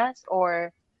Between Us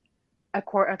or A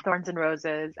Court of Thorns and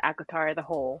Roses, ACOTAR, the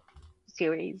whole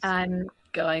series. I'm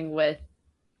going with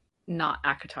not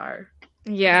ACOTAR.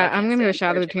 Yeah, I I'm can't gonna go stand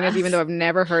Shadow Between Us, even though I've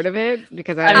never heard of it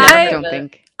because I've never I heard don't of it.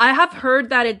 think I have heard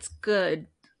that it's good.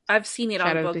 I've seen it on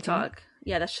Shadows Book Between Us? Talk.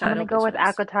 Yeah, that's I'm Shadow gonna go with Between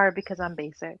Us. ACOTAR because I'm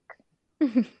basic.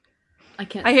 I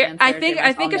can't I hear. stand I Sarah think. J. I Maas.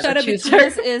 I'll think a never Shadow choose Between her.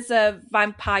 Us is a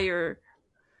vampire.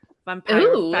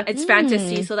 Ooh. It's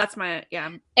fantasy, so that's my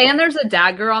And there's a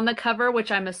dagger on the cover,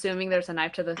 which I'm assuming there's a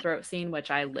knife to the throat scene,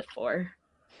 which I live for.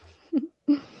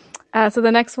 So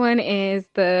the next one is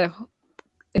the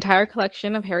entire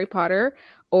collection of Harry Potter,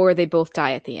 or They Both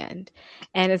Die at the End.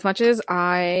 And as much as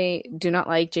I do not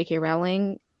like J.K.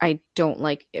 Rowling, I don't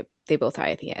like it. They Both Die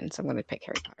at the End, so I'm going to pick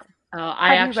Harry Potter.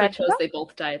 I Have you actually read chose them? They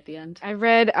Both Die at the End. I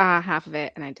read half of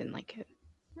it and I didn't like it.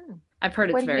 I've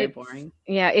heard it's very boring.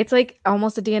 Yeah, it's like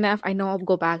almost a DNF. I know I'll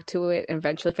go back to it and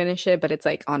eventually finish it, but it's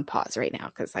like on pause right now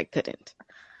because I couldn't.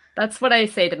 That's what I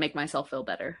say to make myself feel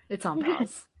better. It's on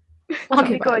pause. What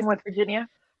are you going with, Virginia?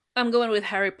 I'm going with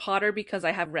Harry Potter because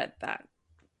I have read that.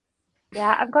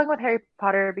 Yeah, I'm going with Harry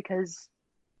Potter because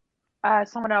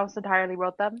someone else entirely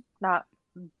wrote them, not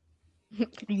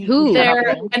Who? They're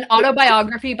an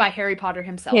autobiography by Harry Potter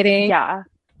himself. Kidding. Yeah.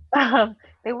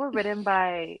 They were written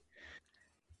by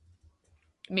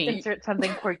me. Insert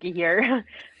something quirky here.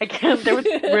 They were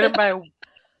written by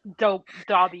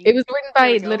Dobby. It was written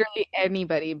by literally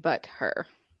anybody but her.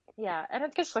 Yeah, and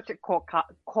it's just such a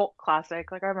cult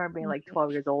classic. Like I remember being like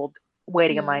 12 years old,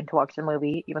 waiting in line to watch the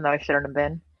movie, even though I shouldn't have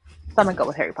been. So I'm gonna go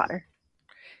with Harry Potter.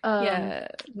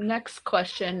 Next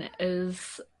question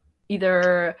is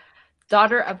either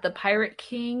Daughter of the Pirate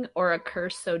King or A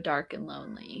Curse So Dark and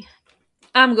Lonely.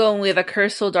 I'm going with A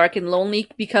Curse So Dark and Lonely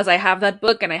because I have that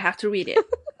book and I have to read it.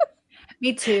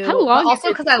 Me too. How long? But also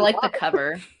because I like the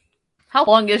cover. How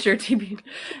long is your TBR?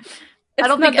 I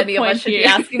don't think any of us should be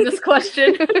asking this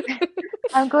question.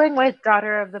 I'm going with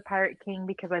Daughter of the Pirate King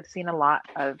because I've seen a lot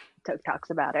of TikToks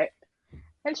about it.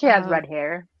 And she has red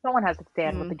hair. Someone has to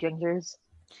stand with the gingers.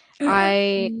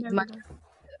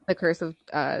 The Curse of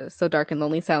So Dark and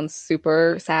Lonely sounds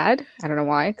super sad. I don't know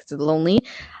why, because it's lonely.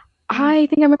 I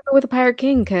think I'm going to go with the Pirate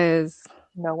King because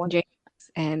no one. James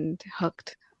and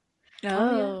Hooked.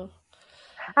 Oh.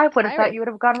 I would have thought you would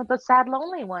have gone with the sad,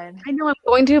 lonely one. I know I'm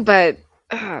going to, but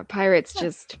Pirates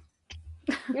just...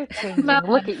 You're changing.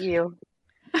 Look at you.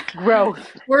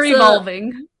 Growth. We're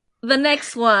evolving. The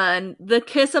next one, The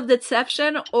Kiss of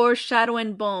Deception or Shadow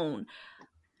and Bone.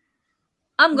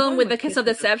 I'm going with The Kiss of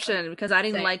Deception because I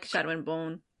didn't like Shadow and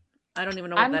Bone. I don't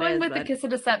even know what that is. I'm going with The Kiss of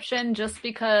Deception just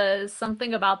because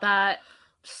something about that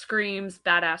screams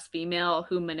badass female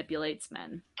who manipulates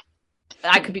men.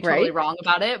 I could be totally wrong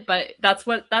about it, but that's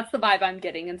the vibe I'm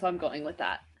getting, and so I'm going with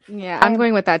that. Yeah, I'm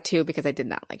going with that too because I did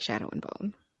not like Shadow and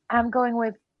Bone. I'm going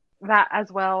with that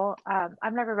as well.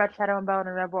 I've never read Shadow and Bone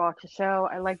and never watched the show.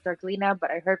 I like Darklina,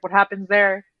 but I heard what happens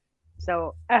there.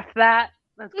 So F that.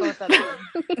 Let's go with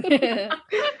that.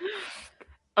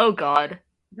 Oh God.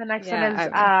 The next one is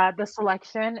The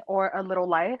Selection or A Little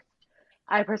Life.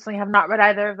 I personally have not read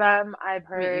either of them. I've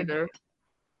heard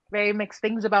very mixed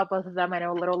things about both of them. I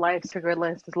know Little Life's trigger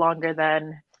list is longer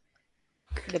than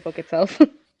the book itself.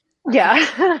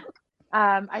 Yeah.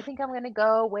 I think I'm going to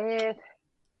go with...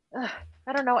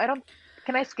 I don't know.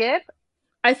 Can I skip?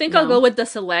 I think I'll go with The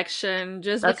Selection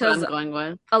just That's because what I'm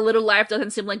going with. A Little Life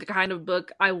doesn't seem like the kind of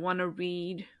book I want to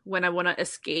read when I want to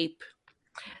escape.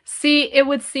 See, it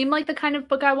would seem like the kind of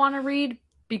book I want to read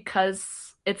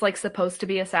because it's like supposed to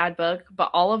be a sad book,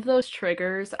 but all of those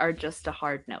triggers are just a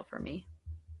hard no for me.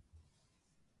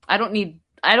 I don't need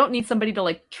somebody to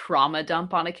like trauma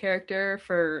dump on a character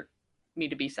for me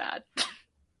to be sad.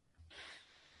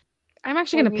 I'm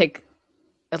actually going to pick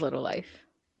A Little Life.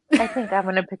 I think I'm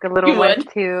going to pick A Little Life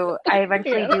too. I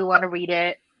eventually do want to read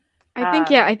it.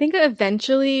 I think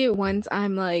eventually once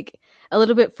I'm like a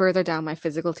little bit further down my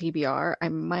physical TBR, I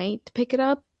might pick it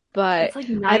up, but like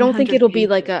I don't think it'll be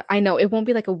like it won't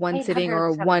be like a one sitting or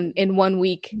a 1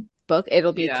 week book.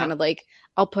 It'll be kind of like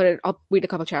I'll read a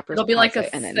couple chapters. It'll be like a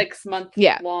 6 month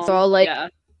long. So I'll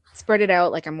spread it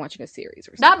out like I'm watching a series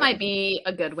or something. That might be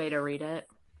a good way to read it.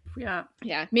 Yeah.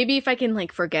 Yeah. Maybe if I can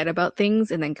like forget about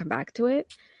things and then come back to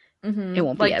it, it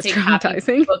won't be as take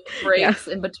traumatizing. Book breaks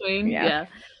in between. Yeah.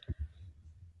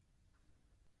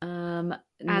 The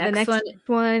next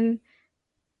one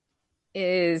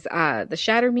is the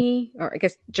Shatter Me, or I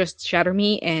guess just Shatter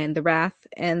Me and the Wrath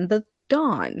and the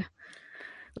Dawn,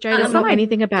 which I don't know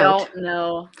anything about. Don't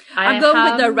know. I'm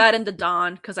going with the Red and the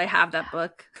Dawn because I have that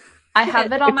book. I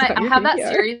have it on my. I have that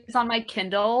series on my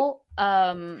Kindle.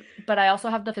 But I also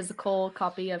have the physical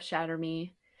copy of Shatter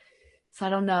Me. So I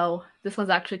don't know. This one's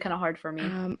actually kind of hard for me.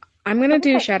 I'm going to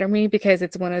do Shatter Me because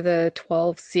it's one of the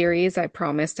 12 series I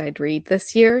promised I'd read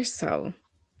this year, so...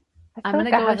 I'm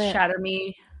gonna go with Shatter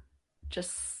Me,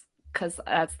 just because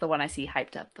that's the one I see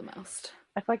hyped up the most.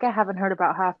 I feel like I haven't heard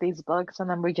about half these books, and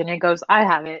then Virginia goes, "I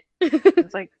have it."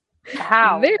 It's like,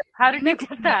 how? How did you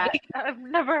get that? I've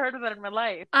never heard of that in my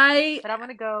life. But I'm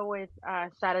gonna go with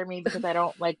Shatter Me because I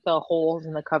don't like the holes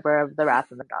in the cover of The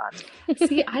Wrath of the Dawn.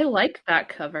 See, I like that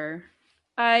cover.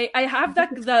 I have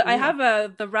I have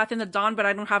the Wrath in the Dawn, but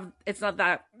I don't have. It's not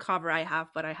that cover I have,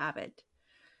 but I have it.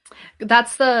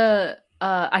 That's the.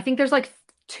 I think there's like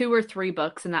 2 or 3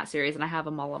 books in that series, and I have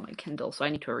them all on my Kindle, so I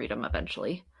need to read them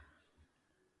eventually.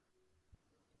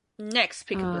 Next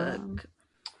pick a book.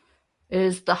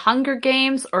 Is The Hunger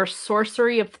Games or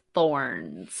Sorcery of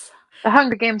Thorns? The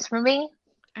Hunger Games for me.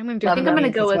 I think I'm going to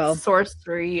go with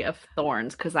Sorcery of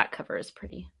Thorns because that cover is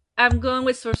pretty. I'm going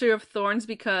with Sorcery of Thorns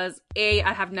because A,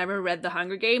 I have never read The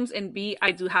Hunger Games, and B,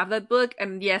 I do have that book,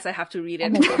 and yes, I have to read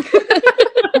it.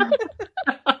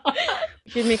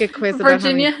 You should make a quiz about how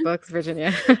many books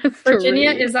Virginia.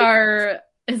 Virginia is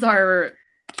our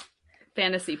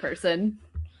fantasy person.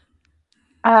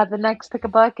 The next pick a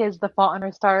book is The Fault in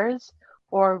Our Stars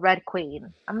or Red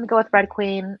Queen. I'm gonna go with Red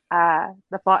Queen.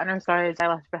 The Fault in Our Stars I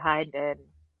left behind in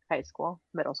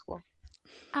middle school.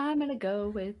 I'm gonna go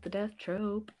with The Death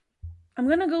Trope. I'm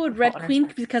gonna go with Red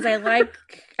Queen because I like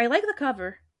the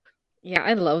cover. Yeah,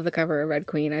 I love the cover of Red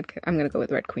Queen. I'm gonna go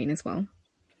with Red Queen as well.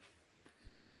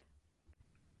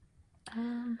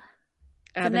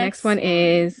 The next one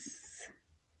is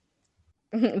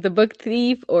The Book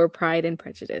Thief or Pride and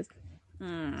Prejudice.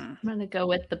 I'm gonna go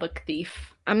with The Book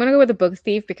Thief. I'm gonna go with The Book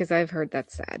Thief because I've heard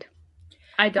that's sad.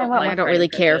 I don't really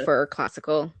care for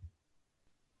classical.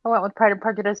 I went with Pride and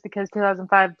Prejudice because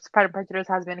 2005's Pride and Prejudice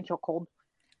has been so cold.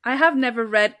 I have never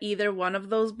read either one of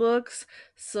those books,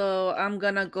 so I'm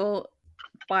gonna go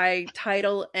by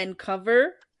title and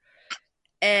cover.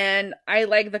 And I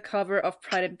like the cover of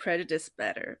Pride and Prejudice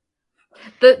better.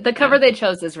 The cover they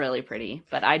chose is really pretty,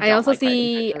 but I also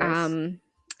see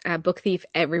Book Thief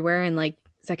everywhere in like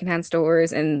secondhand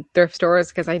stores and thrift stores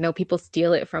because I know people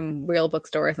steal it from real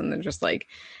bookstores and then just like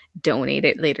donate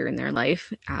it later in their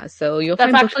life. So you'll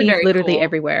find Book Thief literally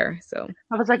everywhere. So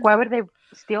I was like, why would they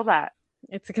steal that?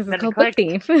 It's because it's called Book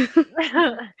Thief.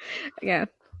 Yeah,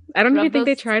 I don't even think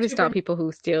they try to stop people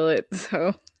who steal it.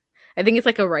 So I think it's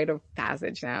like a rite of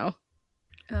passage now.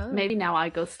 Oh. Maybe now I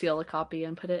go steal a copy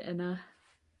and put it in a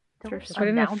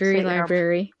free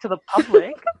library to the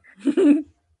public.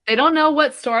 They don't know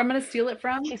what store I'm going to steal it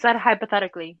from. She said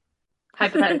hypothetically.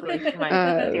 Hypothetically, she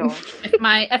might steal. If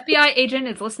my FBI agent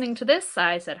is listening to this,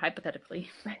 I said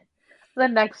hypothetically. The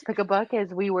next pick a book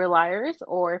is We Were Liars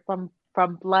or From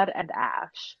Blood and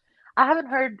Ash. I've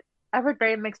heard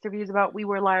very mixed reviews about We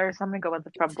Were Liars, so I'm gonna go with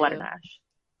From Blood and Ash.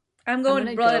 I'm going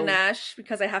with Blood and Ash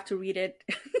because I have to read it.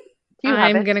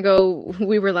 I'm gonna go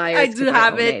We Were Liars. I do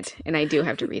have it, and I do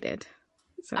have to read it.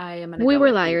 So I am gonna We go Were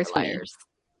with Liars. We Were Liars.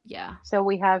 Yeah. So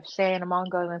we have Shay and Amon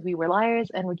going with We Were Liars,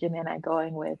 and Virginia and I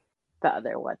going with the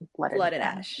other one, Blood and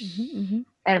Ash. Mm-hmm.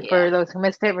 And for those who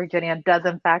missed it, Virginia does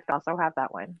in fact also have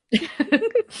that one.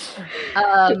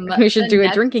 We should do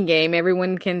a drinking game.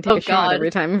 Everyone can take a shot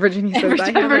every time Virginia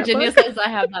says I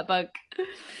have that book.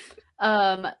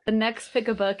 The next pick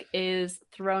a book is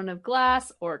Throne of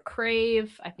Glass or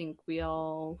Crave. I think we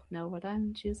all know what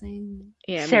I'm choosing.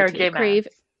 Yeah, Sarah J.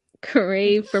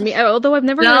 Crave for me. Although I've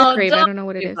never read Crave, I don't know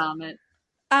what it is.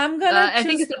 I'm gonna I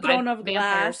think it's a Throne of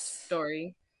Glass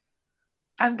story.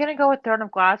 I'm gonna go with Throne of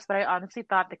Glass, but I honestly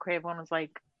thought the Crave one was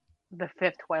like the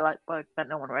 5th Twilight book that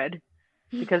no one read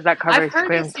because that covers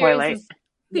Scream's Twilight.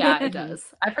 Yeah, it does.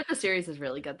 I've heard the series is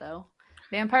really good though.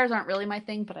 Vampires aren't really my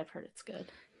thing, but I've heard it's good.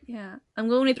 Yeah, I'm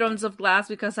going with Thrones of Glass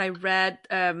because I read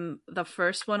the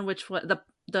first one, which was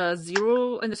the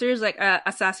zero in the series, like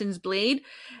Assassin's Blade,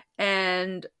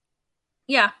 and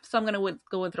yeah, so I'm gonna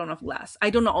go with Throne of Glass. I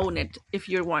don't own it, if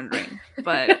you're wondering,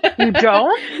 but you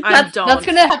don't. I don't. That's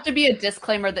gonna have to be a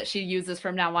disclaimer that she uses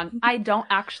from now on. I don't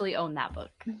actually own that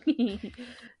book.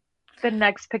 The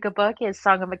next pick a book is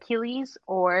Song of Achilles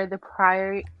or The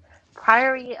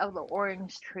Priory of the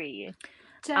Orange Tree.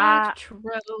 Death Trope.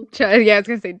 Yeah, I was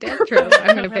gonna say Death Trope.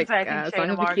 I'm gonna pick Song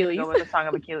of Achilles. Go with the Song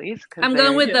of Achilles. I'm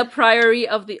going with The Priory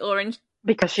of the Orange.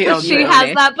 Because she has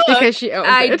that book. Because she owns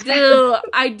it.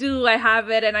 I do. I have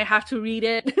it, and I have to read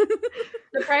it.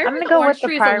 The Priory of the Orange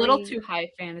Tree is a little too high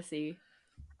fantasy.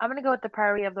 I'm gonna go with The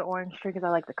Priory of the Orange Tree because I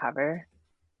like the cover.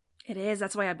 It is.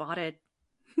 That's why I bought it.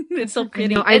 It's so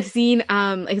pretty. I've seen.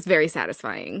 It's very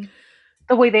satisfying.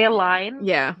 The way they align.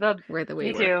 Yeah.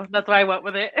 Me too. That's why I went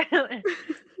with it.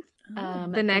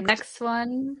 The next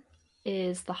one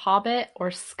is The Hobbit or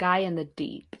Sky in the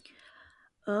Deep.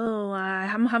 Oh,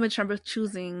 I'm having trouble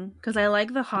choosing because I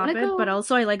like The Hobbit, but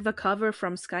also I like the cover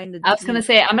from Sky in the Deep. I was gonna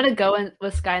say I'm gonna go in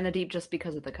with Sky in the Deep just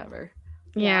because of the cover.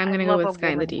 Yeah, I'm gonna go with Sky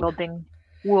in the Deep.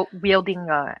 Wielding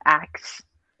axe.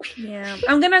 Yeah,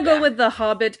 I'm gonna go with The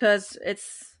Hobbit because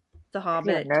it's The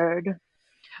Hobbit. You're a nerd.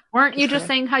 Weren't you just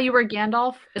saying how you were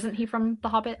Gandalf? Isn't he from The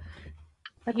Hobbit?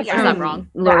 He's Or is that wrong?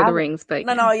 Lord of the Rings, but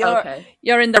No,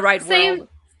 you're in the right world.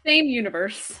 Same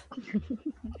universe.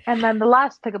 And then the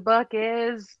last pick a book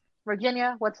is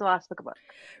Virginia. What's the last pick a book?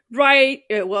 Right.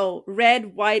 Well,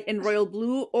 Red, White, and Royal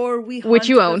Blue, or We Hunt Which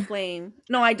you own. the Flame.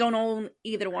 No, I don't own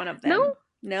either one of them.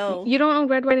 No. You don't own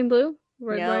Red, White, and Blue?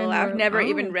 No, I've never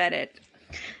even read it.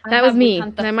 That was me.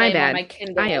 Not my bad.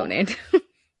 I own it.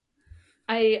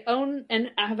 I own, and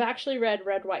I've actually read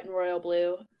Red, White, and Royal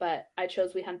Blue, but I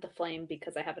chose We Hunt the Flame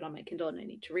because I have it on my Kindle and I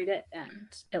need to read it, and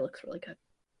it looks really good.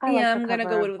 I'm gonna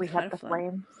go with We Hunt the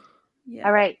Flame. Yeah.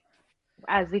 All right.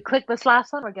 As we click this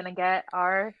last one, we're gonna get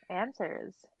our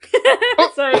answers.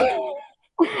 Sorry.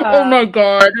 Oh my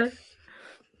god.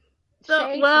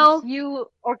 Shay, since you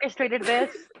orchestrated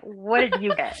this, what did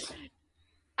you get?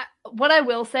 What I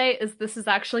will say is this is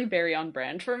actually very on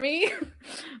brand for me.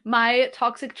 My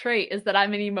toxic trait is that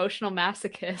I'm an emotional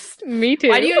masochist. Me too.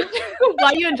 Why do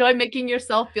you enjoy making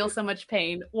yourself feel so much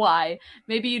pain? Why?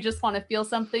 Maybe you just want to feel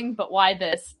something, but why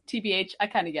this? TBH, I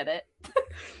kind of get it.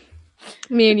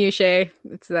 Me and you, Shay.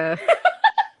 It's kind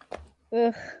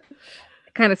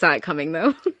of saw it coming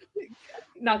though.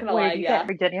 Not gonna lie, yeah.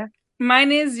 Virginia.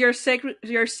 Mine is you're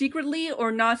secretly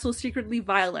or not so secretly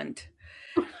violent.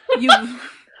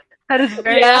 That is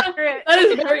very accurate. That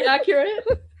is very accurate.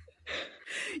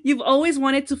 You've always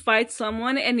wanted to fight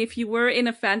someone, and if you were in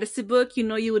a fantasy book, you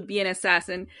know you would be an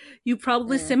assassin. You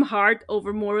probably sim hard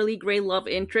over morally gray love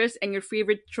interests, and your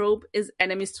favorite trope is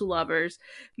enemies to lovers.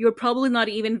 You're probably not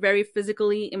even very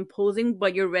physically imposing,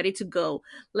 but you're ready to go.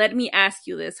 Let me ask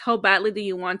you this. How badly do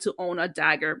you want to own a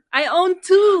dagger? I own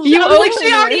 2! She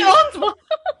already owns one!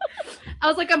 I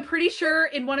was like, I'm pretty sure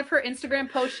in one of her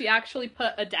Instagram posts, she actually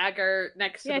put a dagger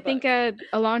next to the book. I think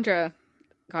Alondra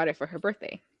got it for her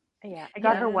birthday. Yeah, I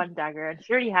got her one dagger, and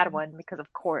she already had one because,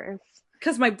 of course.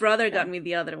 Because my brother got me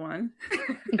the other one.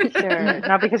 Sure,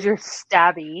 not because you're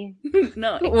stabby.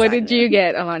 No. Exactly. What did you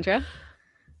get, Alondra?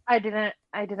 I didn't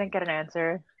get an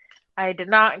answer. I did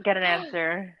not get an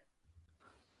answer.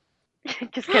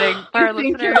 Just kidding. For our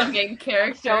listeners, you're the main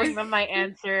character. I'm showing them my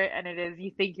answer, and it is you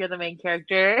think you're the main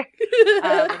character.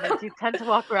 And you tend to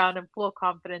walk around in full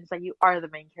confidence that you are the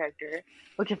main character,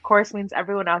 which of course means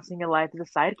everyone else in your life is a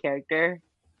side character.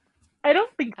 I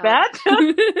don't think that.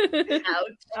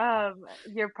 Ouch.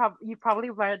 You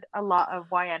probably read a lot of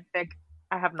YN fic.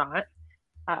 I have not.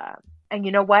 And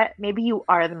you know what? Maybe you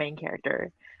are the main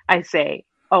character. I say,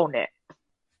 own it.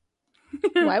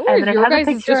 Why were your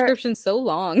guys' descriptions so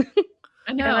long?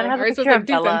 I know. And it has a picture of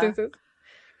Bella. It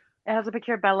has a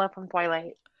picture of Bella from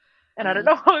Twilight. And I don't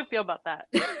know how I feel about that.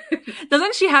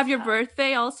 Doesn't she have your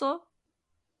birthday also?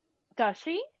 Does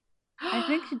she? I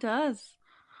think she does.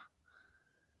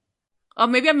 Oh,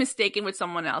 maybe I'm mistaken with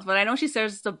someone else, but I know she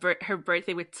shares her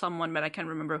birthday with someone, but I can't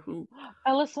remember who.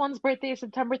 Ella Swan's birthday is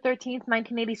September 13th,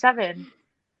 1987.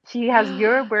 She has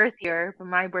your birth year for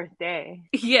my birthday.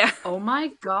 Yeah. Oh my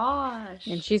gosh.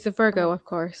 And she's a Virgo, of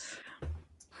course.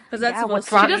 Because that's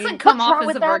she doesn't come off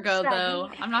as a Virgo, though.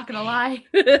 I'm not gonna lie.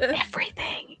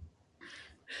 Everything.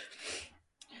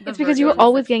 It's because you were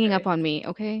always ganging up on me,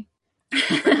 okay?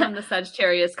 And the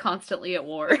Sagittarius constantly at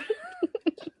war.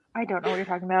 I don't know what you're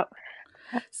talking about.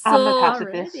 So, I'm gonna pass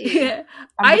with this. Yeah.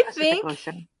 I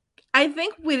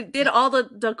think we did all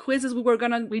the quizzes we were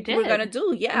gonna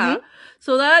do. Yeah. Mm-hmm.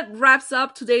 So that wraps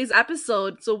up today's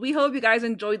episode. So we hope you guys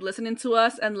enjoyed listening to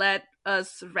us and let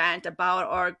us rant about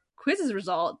our quizzes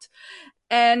result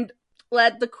and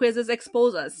let the quizzes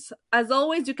expose us. As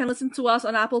always, you can listen to us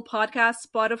on Apple Podcasts,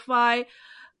 Spotify,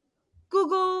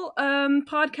 Google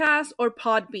Podcast, or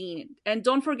Podbean. And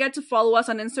don't forget to follow us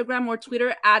on Instagram or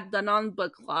Twitter at The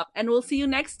Non-Book Club. And we'll see you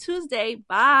next Tuesday.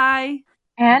 Bye.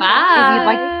 And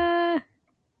bye.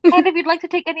 If you'd like to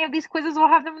take any of these quizzes, we'll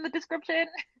have them in the description.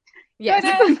 Yes.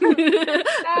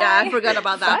 Yeah, I forgot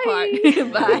about that part.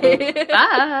 Bye.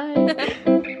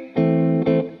 Bye.